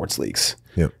other sports leagues?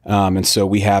 Yep. And so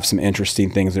we have some interesting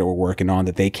things that we're working on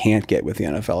that they can't get with the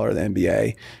NFL or the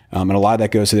NBA. And a lot of that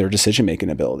goes to their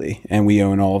decision-making ability. And we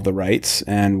own all of the rights,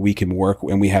 and we can work,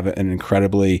 and we have an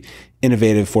incredibly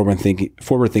innovative,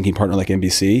 forward-thinking partner like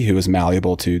NBC who is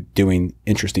malleable to doing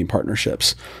interesting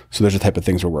partnerships. So those are the type of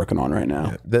things we're working on right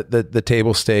now. Yeah. The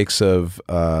table stakes of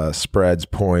spreads,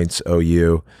 points,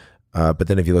 OU. But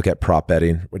then if you look at prop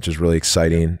betting, which is really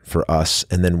exciting for us,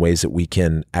 and then ways that we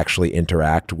can actually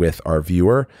interact with our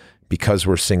viewer, because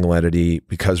we're single entity,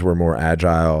 because we're more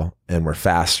agile and we're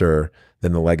faster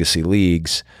than the legacy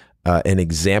leagues. An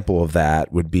example of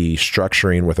that would be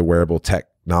structuring with a wearable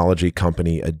technology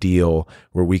company a deal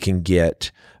where we can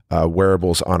get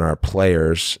wearables on our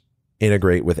players,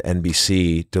 integrate with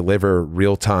NBC, deliver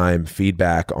real-time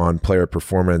feedback on player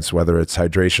performance, whether it's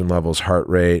hydration levels, heart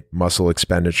rate, muscle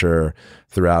expenditure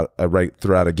throughout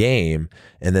a game,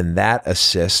 and then that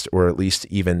assist, or at least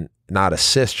even not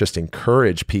assist, just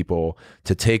encourage people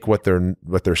to take what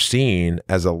they're seeing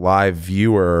as a live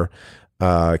viewer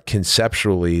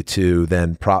conceptually to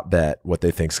then prop bet what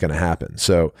they think is going to happen.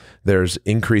 So there's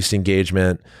increased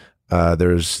engagement.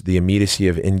 There's the immediacy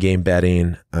of in-game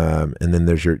betting, and then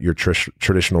there's your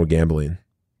traditional gambling.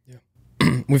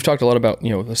 Yeah. We've talked a lot about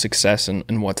the success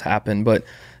and what's happened, but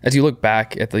as you look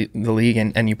back at the league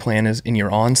and you plan as in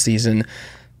your on season,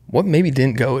 what maybe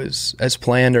didn't go as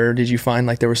planned, or did you find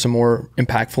like there were some more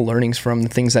impactful learnings from the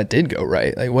things that did go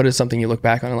right? Like, what is something you look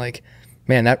back on and like,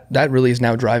 man, that really is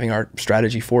now driving our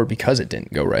strategy forward because it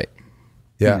didn't go right?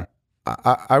 Yeah,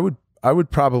 I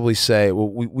would probably say, well,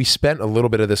 we spent a little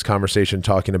bit of this conversation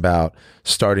talking about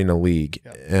starting a league.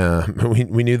 Yeah.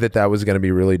 We knew that was going to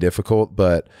be really difficult,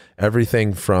 but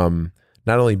everything from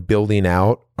not only building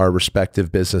out our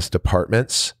respective business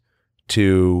departments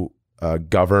to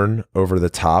govern over the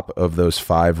top of those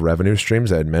 5 revenue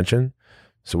streams I had mentioned.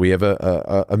 So we have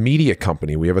a media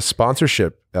company, we have a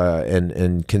sponsorship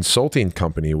and consulting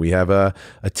company, we have a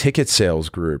ticket sales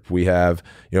group, we have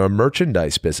a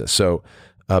merchandise business. So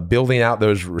building out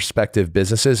those respective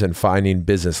businesses and finding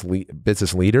business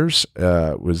leaders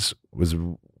was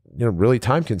really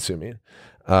time consuming.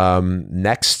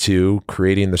 Next to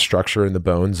creating the structure and the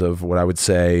bones of what I would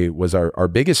say was our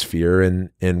biggest fear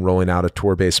in rolling out a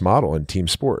tour-based model in team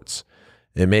sports.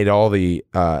 It made all the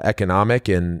economic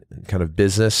and kind of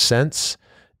business sense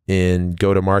in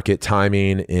go-to-market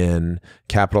timing, in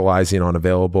capitalizing on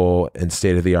available and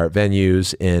state-of-the-art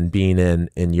venues, and being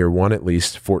in year one at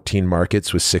least 14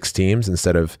 markets with 6 teams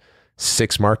instead of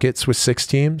 6 markets with 6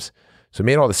 teams. So it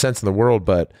made all the sense in the world,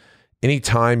 but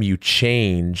anytime you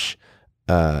change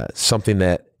something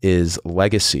that is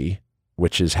legacy,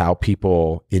 which is how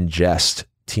people ingest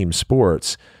team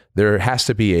sports, there has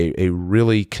to be a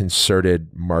really concerted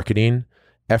marketing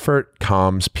effort,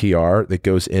 comms, PR that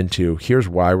goes into here's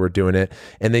why we're doing it,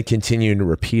 and then continuing to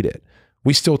repeat it.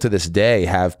 We still to this day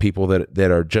have people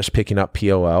that are just picking up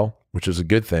PLL, which is a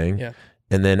good thing, yeah,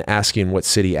 and then asking what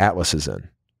city Atlas is in,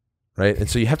 right? And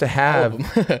so you have to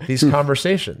have these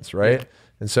conversations, right? Yeah.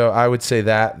 And so I would say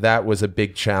that was a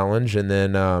big challenge. And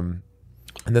then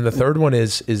And then the third one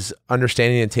is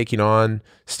understanding and taking on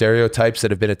stereotypes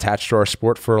that have been attached to our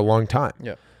sport for a long time.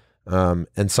 Yeah.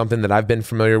 And something that I've been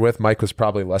familiar with. Mike was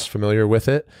probably less familiar with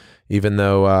it, even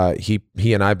though he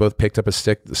and I both picked up a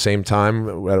stick at the same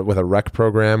time with a rec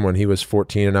program when he was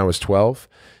 14 and I was 12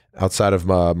 outside of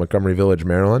Montgomery Village,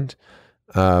 Maryland.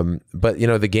 But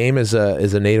the game is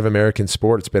a Native American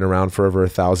sport. It's been around for over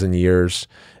 1,000 years.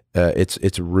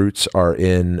 Its roots are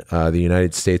in the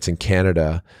United States and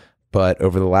Canada. But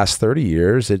over the last 30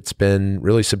 years, it's been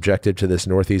really subjected to this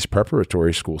Northeast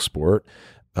preparatory school sport.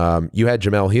 You had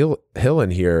Jamel Hill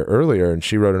in here earlier, and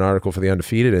she wrote an article for The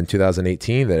Undefeated in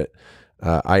 2018 that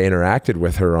I interacted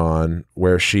with her on,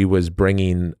 where she was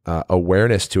bringing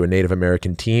awareness to a Native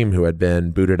American team who had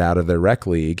been booted out of their rec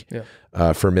league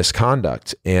for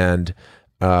misconduct. And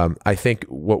I think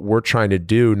what we're trying to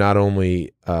do, not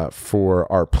only for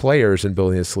our players in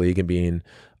building this league and being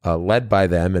led by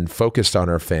them and focused on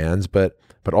our fans, but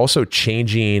also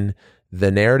changing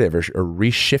the narrative or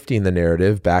reshifting the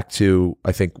narrative back to,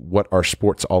 I think, what our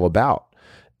sport's all about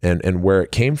and where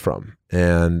it came from,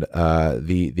 and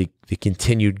the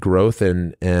continued growth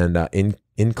and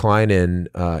incline in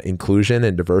inclusion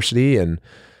and diversity and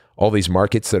all these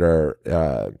markets that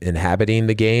are inhabiting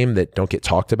the game that don't get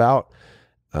talked about.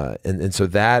 And so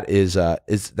that is that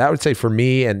I would say for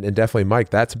me and definitely Mike,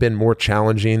 that's been more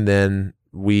challenging than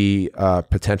we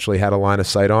potentially had a line of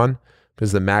sight on,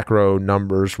 because the macro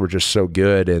numbers were just so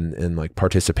good and like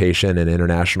participation and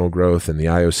international growth, and the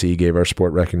IOC gave our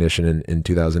sport recognition in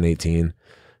 2018.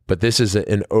 But this is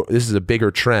a bigger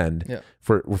trend. Yeah.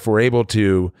 If we're able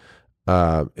to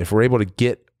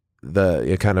get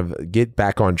get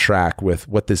back on track with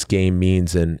what this game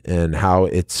means and how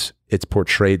it's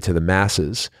portrayed to the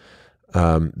masses,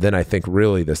 then I think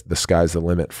really the sky's the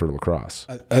limit for lacrosse.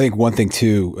 I think one thing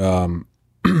too,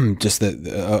 just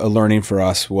a learning for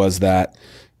us was that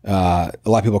a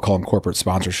lot of people call them corporate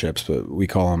sponsorships, but we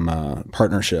call them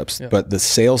partnerships. Yeah. But the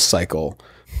sales cycle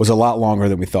was a lot longer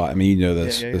than we thought. I mean,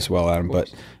 this well, Adam.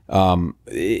 But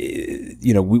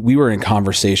we were in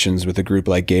conversations with a group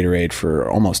like Gatorade for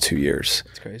almost 2 years.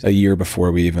 That's crazy. A year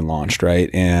before we even launched, right?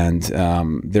 And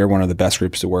they're one of the best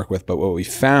groups to work with. But what we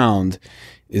found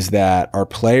is that our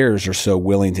players are so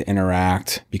willing to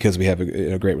interact because we have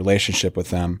a great relationship with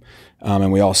them.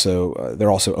 And they're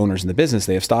also owners in the business.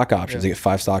 They have stock options. Yeah. They get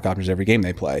 5 stock options every game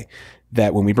they play.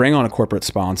 That when we bring on a corporate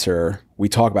sponsor, we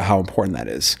talk about how important that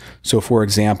is. So for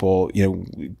example,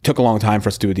 it took a long time for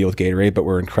us to do a deal with Gatorade, but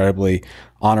we're incredibly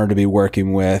honored to be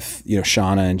working with,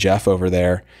 Shauna and Jeff over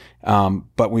there. But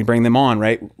when we bring them on,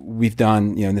 right, we've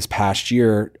done, in this past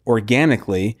year,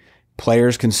 organically,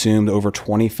 players consumed over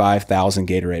 25,000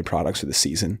 Gatorade products for the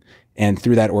season. And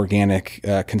through that organic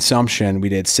consumption, we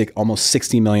did almost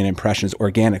 60 million impressions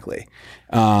organically.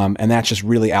 And that's just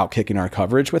really outkicking our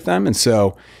coverage with them. And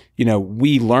so,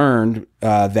 we learned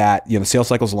that, the sales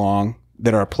cycle's long,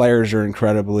 that our players are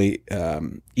incredibly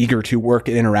eager to work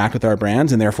and interact with our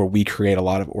brands, and therefore we create a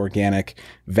lot of organic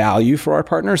value for our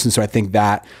partners. And so I think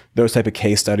that those type of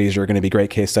case studies are going to be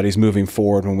great case studies moving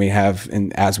forward when we have,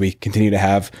 and as we continue to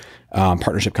have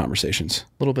partnership conversations.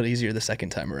 A little bit easier the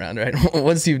second time around, right?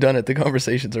 Once you've done it, the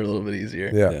conversations are a little bit easier.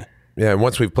 Yeah. And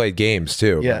once we've played games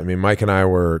too. Yeah. I mean, Mike and I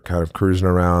were kind of cruising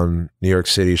around New York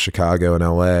City, Chicago, and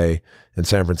LA and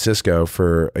San Francisco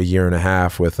for a year and a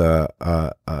half with a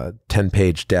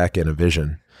 10-page deck and a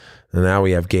vision. And now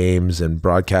we have games and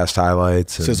broadcast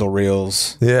highlights. And, sizzle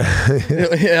reels. Yeah.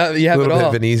 Yeah, you have a little it all. bit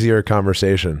of an easier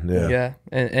conversation. Yeah. Yeah.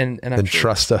 And I'm sure.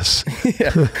 Trust us.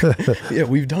 Yeah,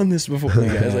 we've done this before, you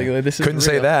guys. Like, this is couldn't real.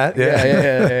 say that.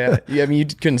 Yeah. I mean, you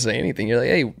couldn't say anything. You're like,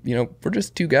 hey, we're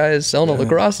just 2 guys selling a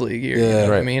lacrosse league here. Yeah.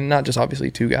 Right. I mean, not just obviously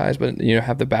 2 guys, but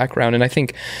have the background. And I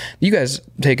think you guys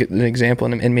take an example,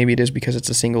 and maybe it is because it's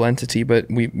a single entity, but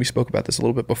we spoke about this a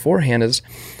little bit beforehand, is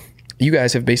you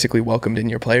guys have basically welcomed in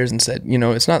your players and said,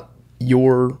 it's not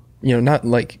not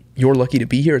like you're lucky to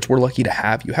be here, it's we're lucky to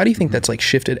have you. How do you think that's like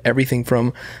shifted everything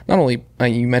from not only,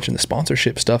 you mentioned the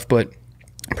sponsorship stuff, but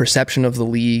perception of the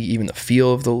league, even the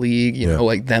feel of the league,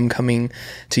 like them coming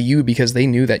to you because they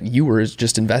knew that you were as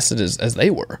just invested as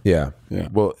they were? Yeah.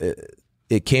 Well,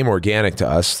 it came organic to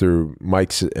us through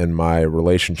Mike's and my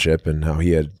relationship and how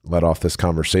he had led off this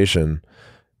conversation,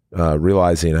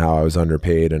 realizing how I was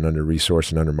underpaid and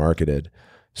under-resourced and under-marketed.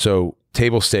 So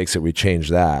table stakes that we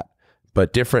changed that,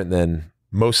 but different than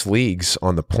most leagues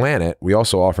on the planet, we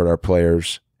also offered our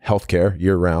players healthcare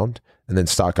year-round and then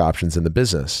stock options in the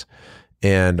business.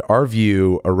 And our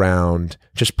view around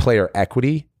just player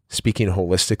equity, speaking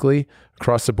holistically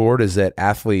across the board, is that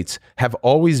athletes have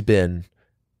always been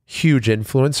huge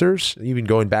influencers, even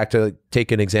going back to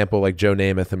take an example like Joe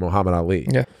Namath and Muhammad Ali.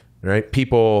 Yeah. right?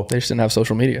 People, They just didn't have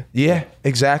social media. yeah,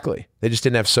 exactly. They just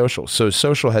didn't have social. So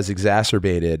social has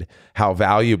exacerbated how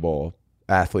valuable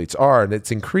athletes are, and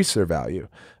it's increased their value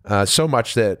so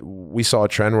much that we saw a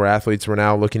trend where athletes were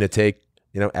now looking to take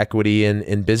equity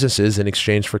in businesses in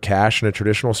exchange for cash and a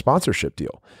traditional sponsorship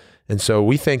deal. And so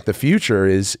we think the future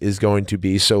is going to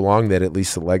be, so long that at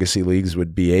least the legacy leagues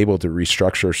would be able to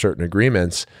restructure certain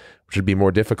agreements, which would be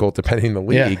more difficult depending on the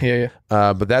league. Yeah.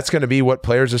 But that's going to be what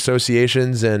players'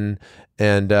 associations and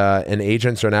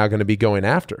agents are now going to be going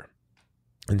after.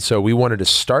 And so we wanted to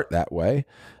start that way.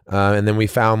 And then we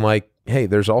found hey,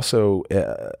 there's also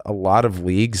a lot of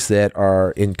leagues that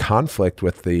are in conflict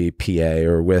with the PA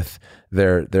or with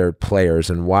their players.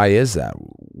 And why is that?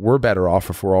 We're better off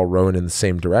if we're all rowing in the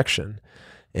same direction.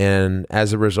 And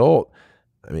as a result,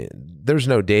 I mean, there's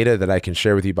no data that I can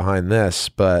share with you behind this,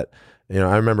 but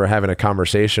I remember having a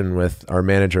conversation with our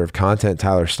manager of content,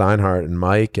 Tyler Steinhardt, and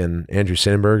Mike and Andrew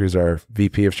Sandberg, who's our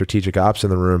VP of Strategic Ops in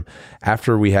the room,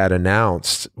 after we had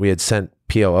announced we had sent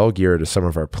PLL gear to some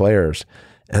of our players,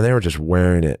 and they were just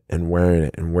wearing it and wearing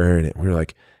it and wearing it. We were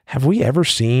like, have we ever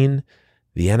seen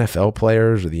the NFL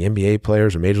players or the NBA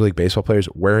players or Major League Baseball players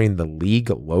wearing the league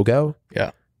logo?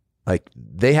 Yeah.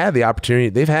 They had the opportunity,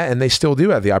 and they still do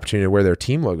have the opportunity to wear their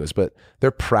team logos, but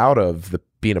they're proud of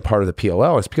being a part of the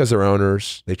PLL. It's because they're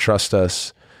owners, they trust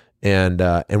us, and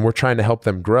we're trying to help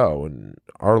them grow. And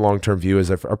our long-term view is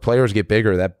if our players get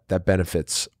bigger, that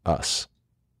benefits us.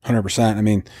 100%. I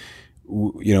mean,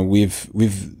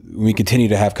 we continue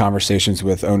to have conversations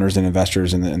with owners and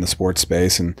investors in the sports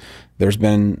space, and there's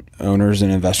been owners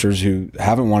and investors who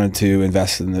haven't wanted to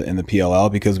invest in the PLL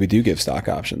because we do give stock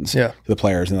options to the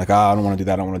players, and I don't want to do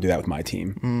that. I don't want to do that with my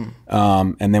team.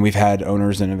 And then we've had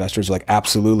owners and investors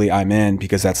absolutely, I'm in,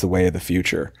 because that's the way of the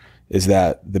future. Is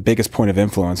that the biggest point of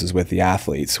influence is with the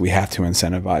athletes. We have to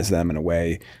incentivize them in a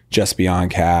way just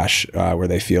beyond cash, where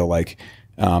they feel like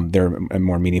they're a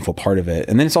more meaningful part of it.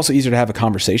 And then it's also easier to have a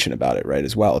conversation about it, right,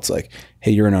 as well. It's like,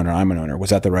 hey, you're an owner, I'm an owner.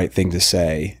 Was that the right thing to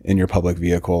say in your public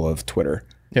vehicle of Twitter?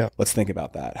 Yeah. Let's think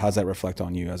about that. How does that reflect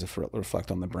on you? How does it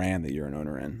reflect on the brand that you're an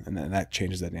owner in? And then that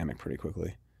changes the dynamic pretty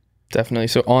quickly. Definitely.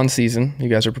 So on season, you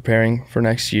guys are preparing for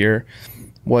next year.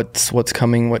 What's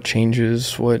coming? What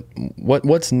changes?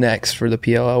 What's next for the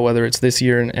PLL, whether it's this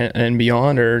year and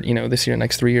beyond, or this year,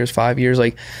 next 3 years, 5 years?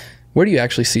 Where do you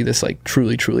actually see this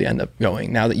truly end up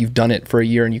going now that you've done it for a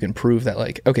year and you can prove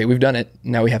that okay, we've done it,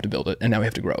 now we have to build it, and now we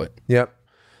have to grow it? Yep.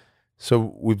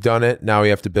 So we've done it, now we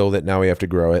have to build it, now we have to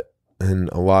grow it. And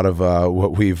a lot of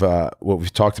what we've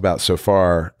talked about so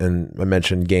far, and I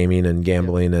mentioned gaming and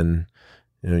gambling, and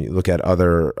you look at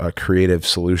other creative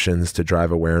solutions to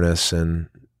drive awareness and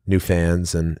new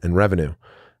fans and revenue.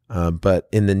 But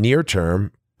in the near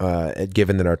term,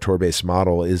 given that our tour-based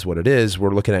model is what it is,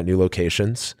 we're looking at new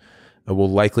locations.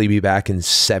 We'll likely be back in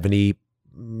 75%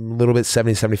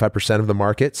 of the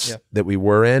markets that we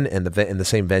were in, and the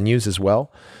same venues as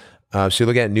well. So you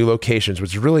look at new locations,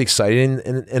 which is really exciting,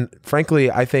 and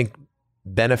frankly, I think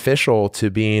beneficial to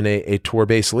being a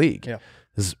tour-based league. Yeah.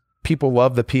 Because people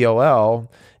love the PLL,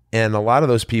 and a lot of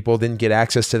those people didn't get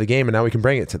access to the game, and now we can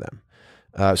bring it to them.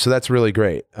 So that's really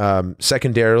great.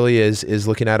 Secondarily is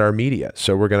looking at our media.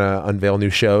 So we're going to unveil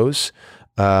new shows,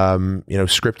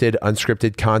 scripted,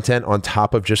 unscripted content on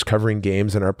top of just covering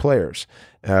games and our players.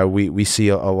 We see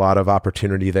a lot of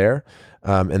opportunity there,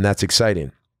 and that's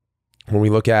exciting. When we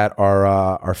look at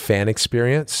our fan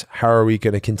experience, how are we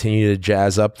going to continue to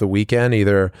jazz up the weekend,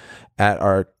 either at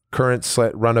our current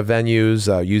run of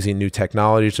venues, using new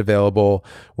technologies available?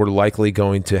 We're likely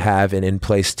going to have an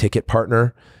in-place ticket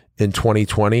partner in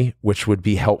 2020, which would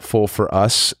be helpful for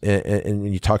us. And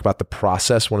when you talk about the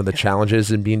process, one of the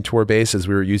challenges in being tour-based is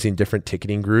we were using different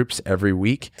ticketing groups every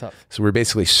week. Tough. So we're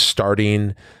basically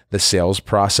starting the sales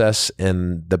process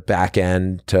and the back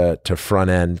end to front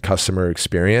end customer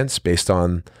experience based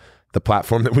on the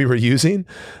platform that we were using.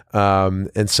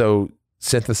 And so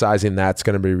synthesizing that's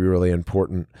going to be really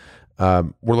important.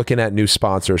 We're looking at new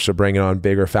sponsors, so bringing on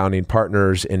bigger founding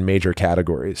partners in major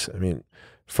categories. I mean,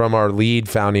 from our lead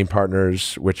founding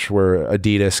partners, which were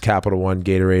Adidas, Capital One,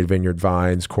 Gatorade, Vineyard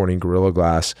Vines, Corning, Gorilla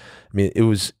Glass. I mean, it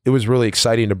was really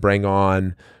exciting to bring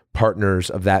on partners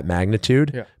of that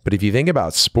magnitude. Yeah. But if you think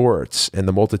about sports and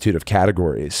the multitude of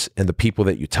categories and the people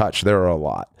that you touch, there are a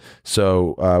lot.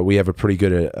 So we have a pretty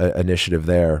good initiative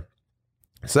there.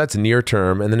 So that's near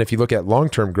term. And then if you look at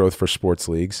long-term growth for sports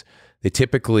leagues, they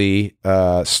typically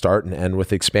start and end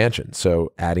with expansion.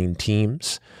 So adding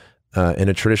teams. In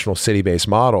a traditional city-based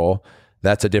model,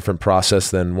 that's a different process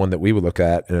than one that we would look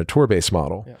at in a tour-based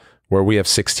model, where we have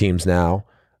 6 teams now.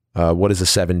 What does a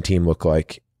 7-team look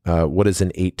like? What does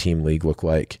an 8-team league look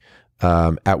like?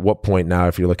 At what point now,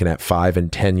 if you're looking at 5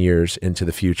 and 10 years into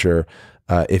the future,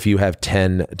 if you have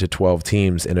 10 to 12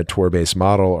 teams in a tour-based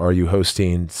model, are you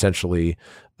hosting essentially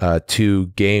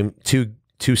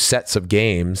two sets of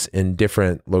games in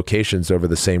different locations over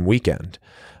the same weekend?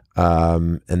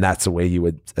 And that's the way you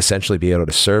would essentially be able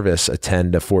to service a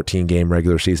 10 to 14 game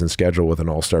regular season schedule with an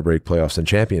all-star break, playoffs, and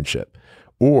championship.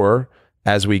 Or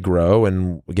as we grow,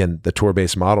 and again, the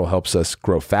tour-based model helps us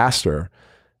grow faster,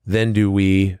 then do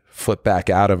we flip back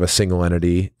out of a single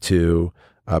entity to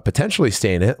potentially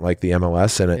stay in it like the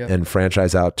MLS and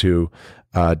franchise out to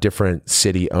different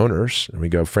city owners, and we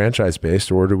go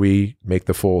franchise-based, or do we make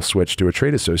the full switch to a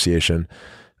trade association?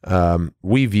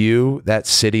 We view that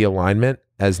city alignment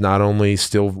as not only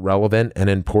still relevant and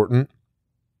important.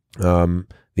 The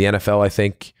NFL, I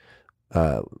think,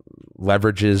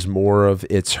 leverages more of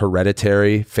its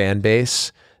hereditary fan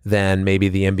base than maybe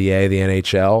the NBA, the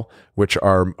NHL, which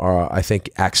are I think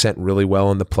accent really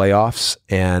well in the playoffs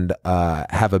and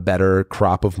have a better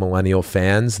crop of millennial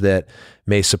fans that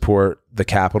may support the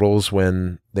Capitals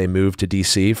when they move to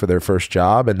DC for their first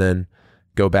job and then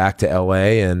go back to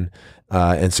LA and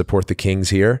support the Kings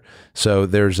here. So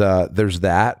there's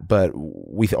that, but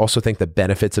we also think the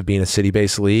benefits of being a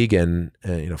city-based league and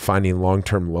finding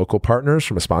long-term local partners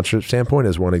from a sponsorship standpoint,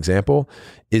 as one example,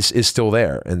 is still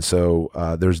there. And so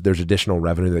there's additional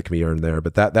revenue that can be earned there.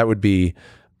 But that would be,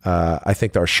 I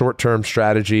think, our short-term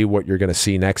strategy, what you're going to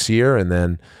see next year, and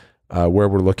then where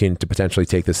we're looking to potentially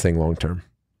take this thing long-term.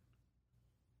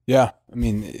 Yeah, I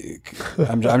mean,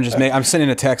 I'm sending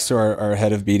a text to our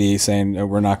head of BD saying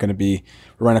we're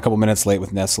running a couple minutes late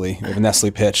with Nestle. We have a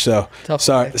Nestle pitch, so tough.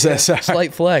 Sorry.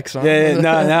 Slight flex. Huh?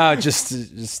 No,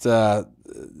 just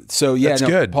so yeah, that's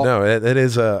good. Paul, no, it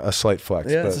is a slight flex.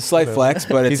 Yeah, it's a slight flex,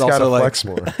 but it's he's also got to like flex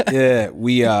more. Yeah,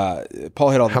 we Paul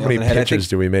hit all the How nails many on the head. pitches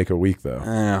do we make a week though?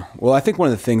 Well, I think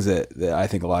one of the things that I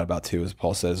think a lot about too, as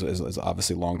Paul says, is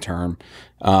obviously long term,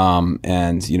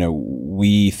 and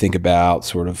we think about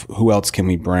sort of who else can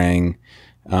we bring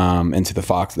into the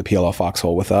PLL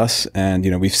foxhole with us, and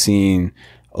we've seen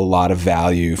a lot of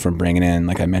value from bringing in,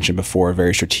 like I mentioned before,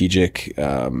 very strategic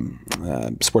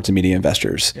sports and media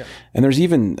investors. Yeah. And there's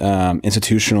even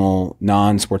institutional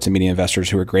non-sports and media investors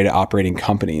who are great at operating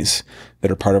companies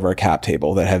that are part of our cap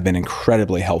table that have been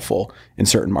incredibly helpful in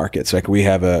certain markets. Like we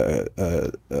have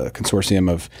a consortium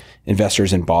of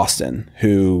investors in Boston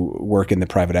who work in the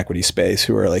private equity space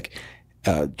who are like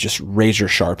just razor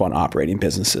sharp on operating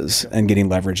businesses and getting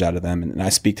leverage out of them. And I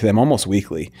speak to them almost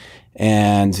weekly.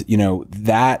 And,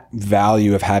 that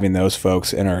value of having those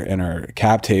folks in our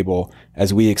cap table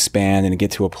as we expand and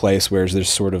get to a place where there's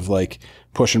sort of like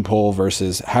push and pull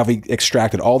versus have we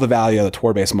extracted all the value of the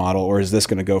tour-based model, or is this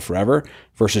going to go forever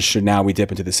versus should now we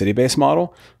dip into the city-based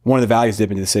model? One of the values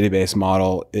dip into the city-based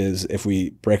model is if we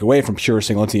break away from pure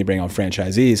single entity and bring on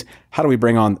franchisees, how do we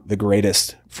bring on the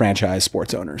greatest franchise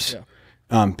sports owners?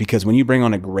 Yeah. Because when you bring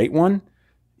on a great one,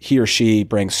 he or she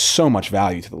brings so much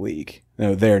value to the league.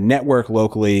 Their network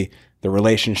locally, the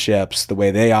relationships, the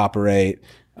way they operate,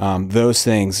 those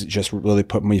things just really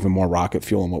put even more rocket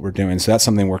fuel in what we're doing. So that's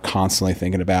something we're constantly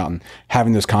thinking about and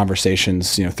having those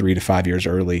conversations, 3 to 5 years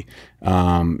early,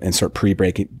 and sort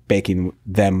of baking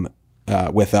them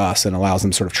with us and allows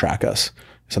them to sort of track us.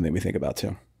 Something we think about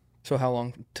too. So how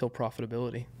long till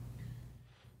profitability?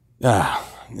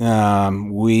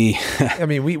 We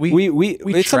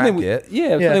it's something it.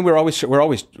 Something we're always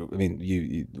I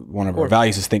mean, one of our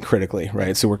values is think critically,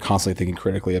 right? So we're constantly thinking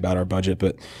critically about our budget,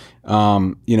 but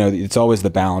it's always the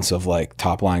balance of like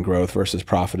top line growth versus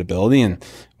profitability. And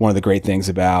one of the great things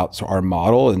about our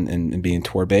model and being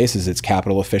tour based is it's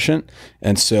capital efficient.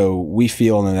 And so we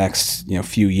feel in the next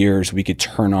few years we could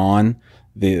turn on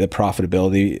the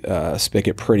profitability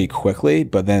spigot pretty quickly,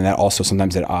 but then that also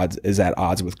sometimes is at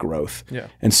odds with growth. Yeah.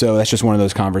 And so that's just one of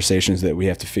those conversations that we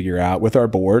have to figure out with our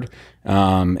board,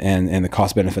 and the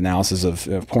cost benefit analysis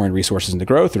of pouring resources into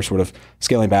growth or sort of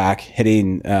scaling back,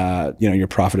 hitting your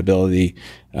profitability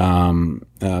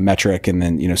metric, and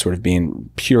then sort of being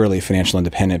purely financial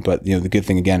independent. But the good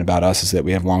thing again about us is that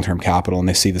we have long-term capital, and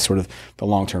they see the sort of the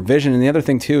long-term vision. And the other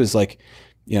thing too is like,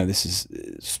 this is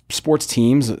sports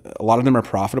teams. A lot of them are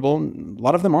profitable. A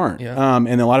lot of them aren't. Yeah.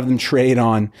 And a lot of them trade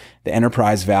on the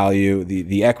enterprise value,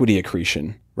 the equity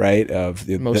accretion, right? Of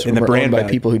the, Most and of the them are owned brand by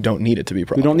value. people who don't need it to be We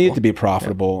profitable. don't need it to be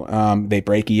profitable. They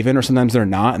break even, or sometimes they're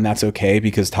not, and that's okay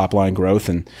because top line growth,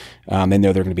 and they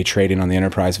know they're going to be trading on the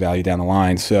enterprise value down the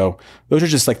line. So those are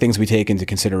just like things we take into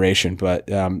consideration. But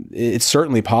it's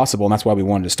certainly possible, and that's why we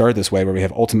wanted to start this way, where we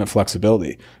have ultimate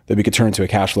flexibility that we could turn into a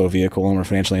cash flow vehicle, and we're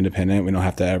financially independent. We don't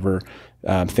have to ever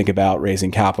think about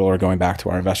raising capital or going back to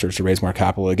our investors to raise more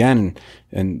capital again.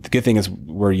 And the good thing is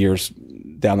we're years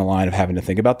down the line of having to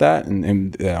think about that.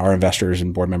 And our investors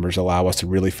and board members allow us to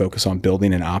really focus on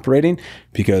building and operating,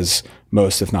 because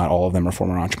most, if not all of them, are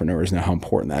former entrepreneurs, know how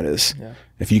important that is. Yeah.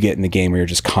 If you get in the game where you're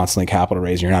just constantly capital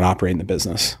raising, you're not operating the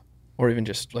business. Or even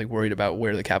just like worried about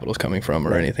where the capital is coming from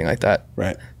or anything like that.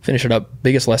 Right. Finish it up.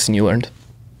 Biggest lesson you learned?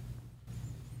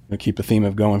 We'll keep the theme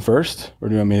of going first, or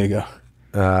do you want me to go?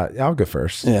 I'll go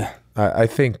first. Yeah. I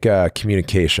think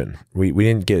communication. We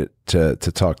didn't get to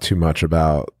talk too much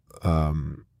about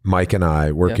Mike and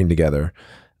I working together,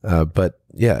 but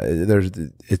yeah,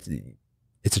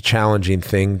 it's a challenging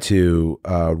thing to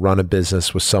run a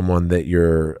business with someone that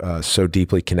you're so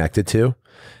deeply connected to,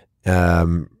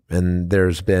 and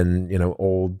there's been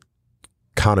old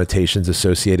connotations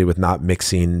associated with not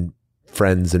mixing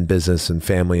friends and business and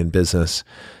family and business.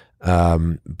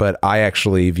 But I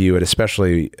actually view it,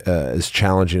 especially as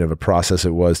challenging of a process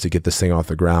it was to get this thing off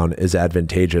the ground, as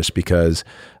advantageous, because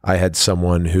I had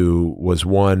someone who was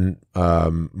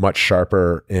much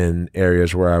sharper in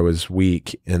areas where I was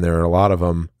weak, and there are a lot of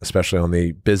them, especially on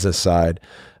the business side,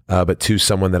 but two,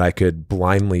 someone that I could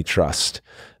blindly trust,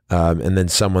 and then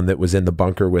someone that was in the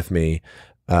bunker with me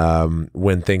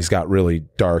when things got really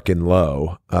dark and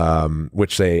low,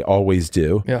 which they always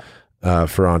do. Yeah.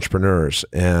 For entrepreneurs.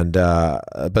 And,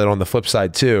 but on the flip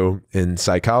side too, in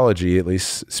psychology, at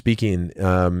least speaking,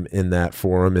 in that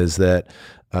forum, is that,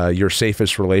 your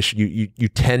safest relation, you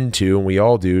tend to, and we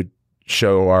all do,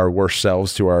 show our worst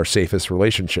selves to our safest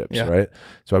relationships, right?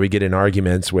 So we get in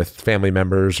arguments with family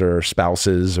members or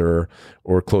spouses or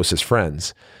closest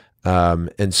friends.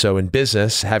 And so in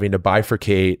business, having to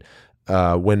bifurcate,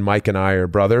 when Mike and I are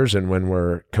brothers and when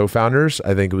we're co-founders,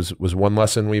 I think was one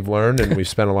lesson we've learned, and we've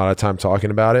spent a lot of time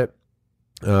talking about it.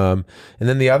 And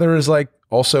then the other is like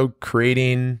also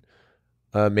creating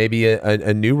maybe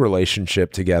a new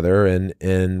relationship together,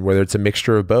 and whether it's a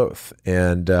mixture of both.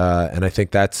 And I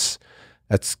think that's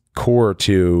core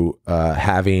to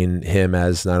having him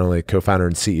as not only a co-founder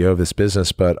and CEO of this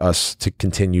business, but us to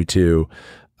continue to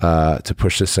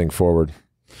push this thing forward.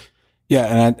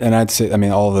 Yeah, and I'd say, I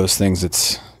mean, all of those things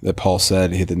that Paul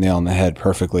said, he hit the nail on the head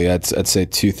perfectly. I'd say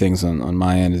two things on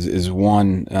my end is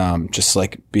one, just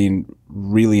like being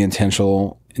really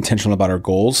intentional about our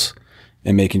goals,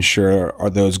 and making sure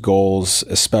are those goals,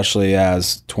 especially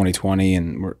as 2020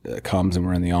 and comes and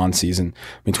we're in the on season.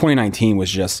 I mean, 2019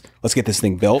 was just, let's get this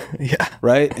thing built,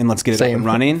 right? And let's get it up and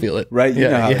running, feel it. Right? You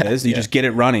know how it is. You just get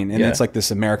it running, and Yeah. it's like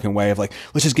this American way of like,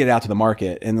 let's just get it out to the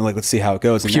market, and like, let's see how it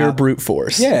goes. And Pure now, brute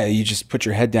force. yeah, you just put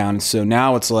your head down. And so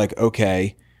now it's like,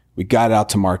 okay, we got it out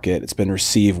to market. It's been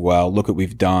received well. Look what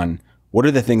we've done. What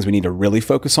are the things we need to really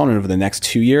focus on over the next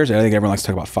 2 years? I think everyone likes to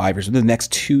talk about 5 years. But the next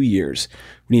 2 years,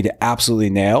 we need to absolutely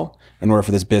nail in order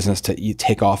for this business to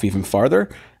take off even farther.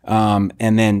 And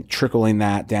then trickling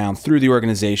that down through the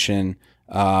organization,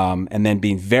 and then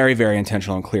being very, very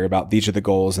intentional and clear about these are the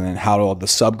goals, and then how do all the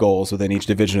sub goals within each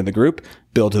division of the group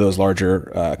build to those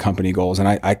larger company goals.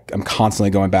 And I'm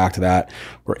constantly going back to that.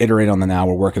 We're iterating on that now.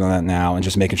 We're working on that now, and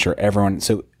just making sure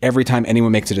so every time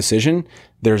anyone makes a decision,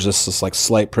 there's just this like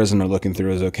slight prism they're looking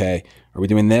through is, okay, are we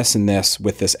doing this and this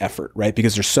with this effort, right?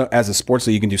 Because as a sports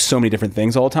league, you can do so many different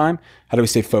things all the time. How do we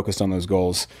stay focused on those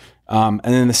goals? And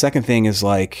then the second thing is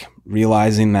like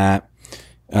realizing that,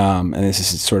 and this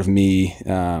is sort of me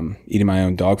eating my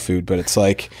own dog food, but it's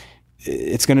like,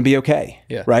 it's going to be okay,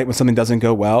 right? When something doesn't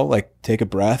go well, like take a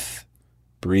breath,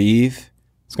 breathe.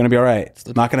 It's going to be all right.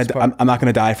 I'm not going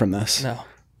to die from this,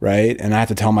 right? And I have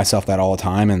to tell myself that all the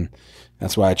time, and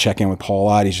that's why I check in with Paul a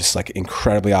lot. He's just like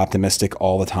incredibly optimistic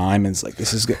all the time, and it's like,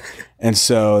 this is good. And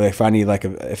so if I need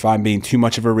if I'm being too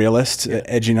much of a realist,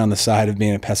 edging on the side of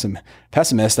being a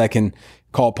pessimist, I can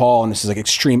call Paul, and this is like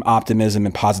extreme optimism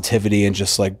and positivity and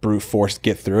just like brute force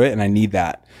get through it. And I need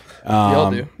that. We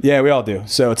all do. Yeah, we all do.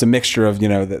 So it's a mixture of,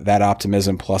 that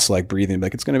optimism plus like breathing,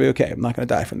 like it's going to be okay. I'm not going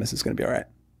to die from this. It's going to be all right.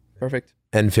 Perfect.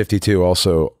 N52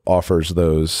 also offers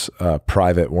those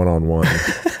private one-on-one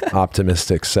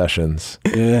optimistic sessions.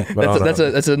 Yeah,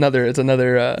 That's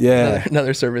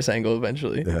another service angle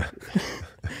eventually. Yeah.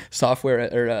 software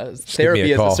or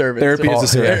therapy as call. a service. Therapy as a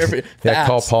service. Therapy- Yeah,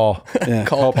 call apps. Paul. Yeah,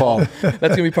 Call Paul. That's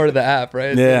gonna be part of the app,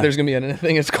 right? Yeah. There's gonna be a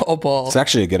thing. It's Call Paul. It's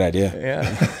actually a good idea.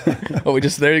 Yeah. Oh,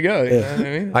 there you go. You know what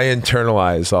I mean? I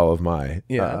internalize all of my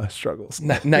Yeah. struggles.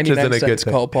 99 cents.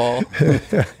 Call Paul.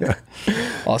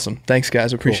 Awesome. Thanks,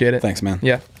 guys. Appreciate it. Thanks, man.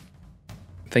 Yeah.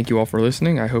 Thank you all for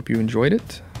listening. I hope you enjoyed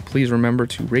it. Please remember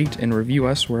to rate and review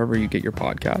us wherever you get your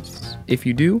podcasts. If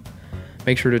you do,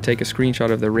 make sure to take a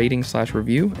screenshot of the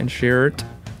rating/review and share it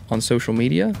on social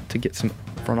media to get some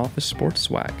front office sports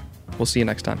swag. We'll see you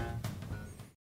next time.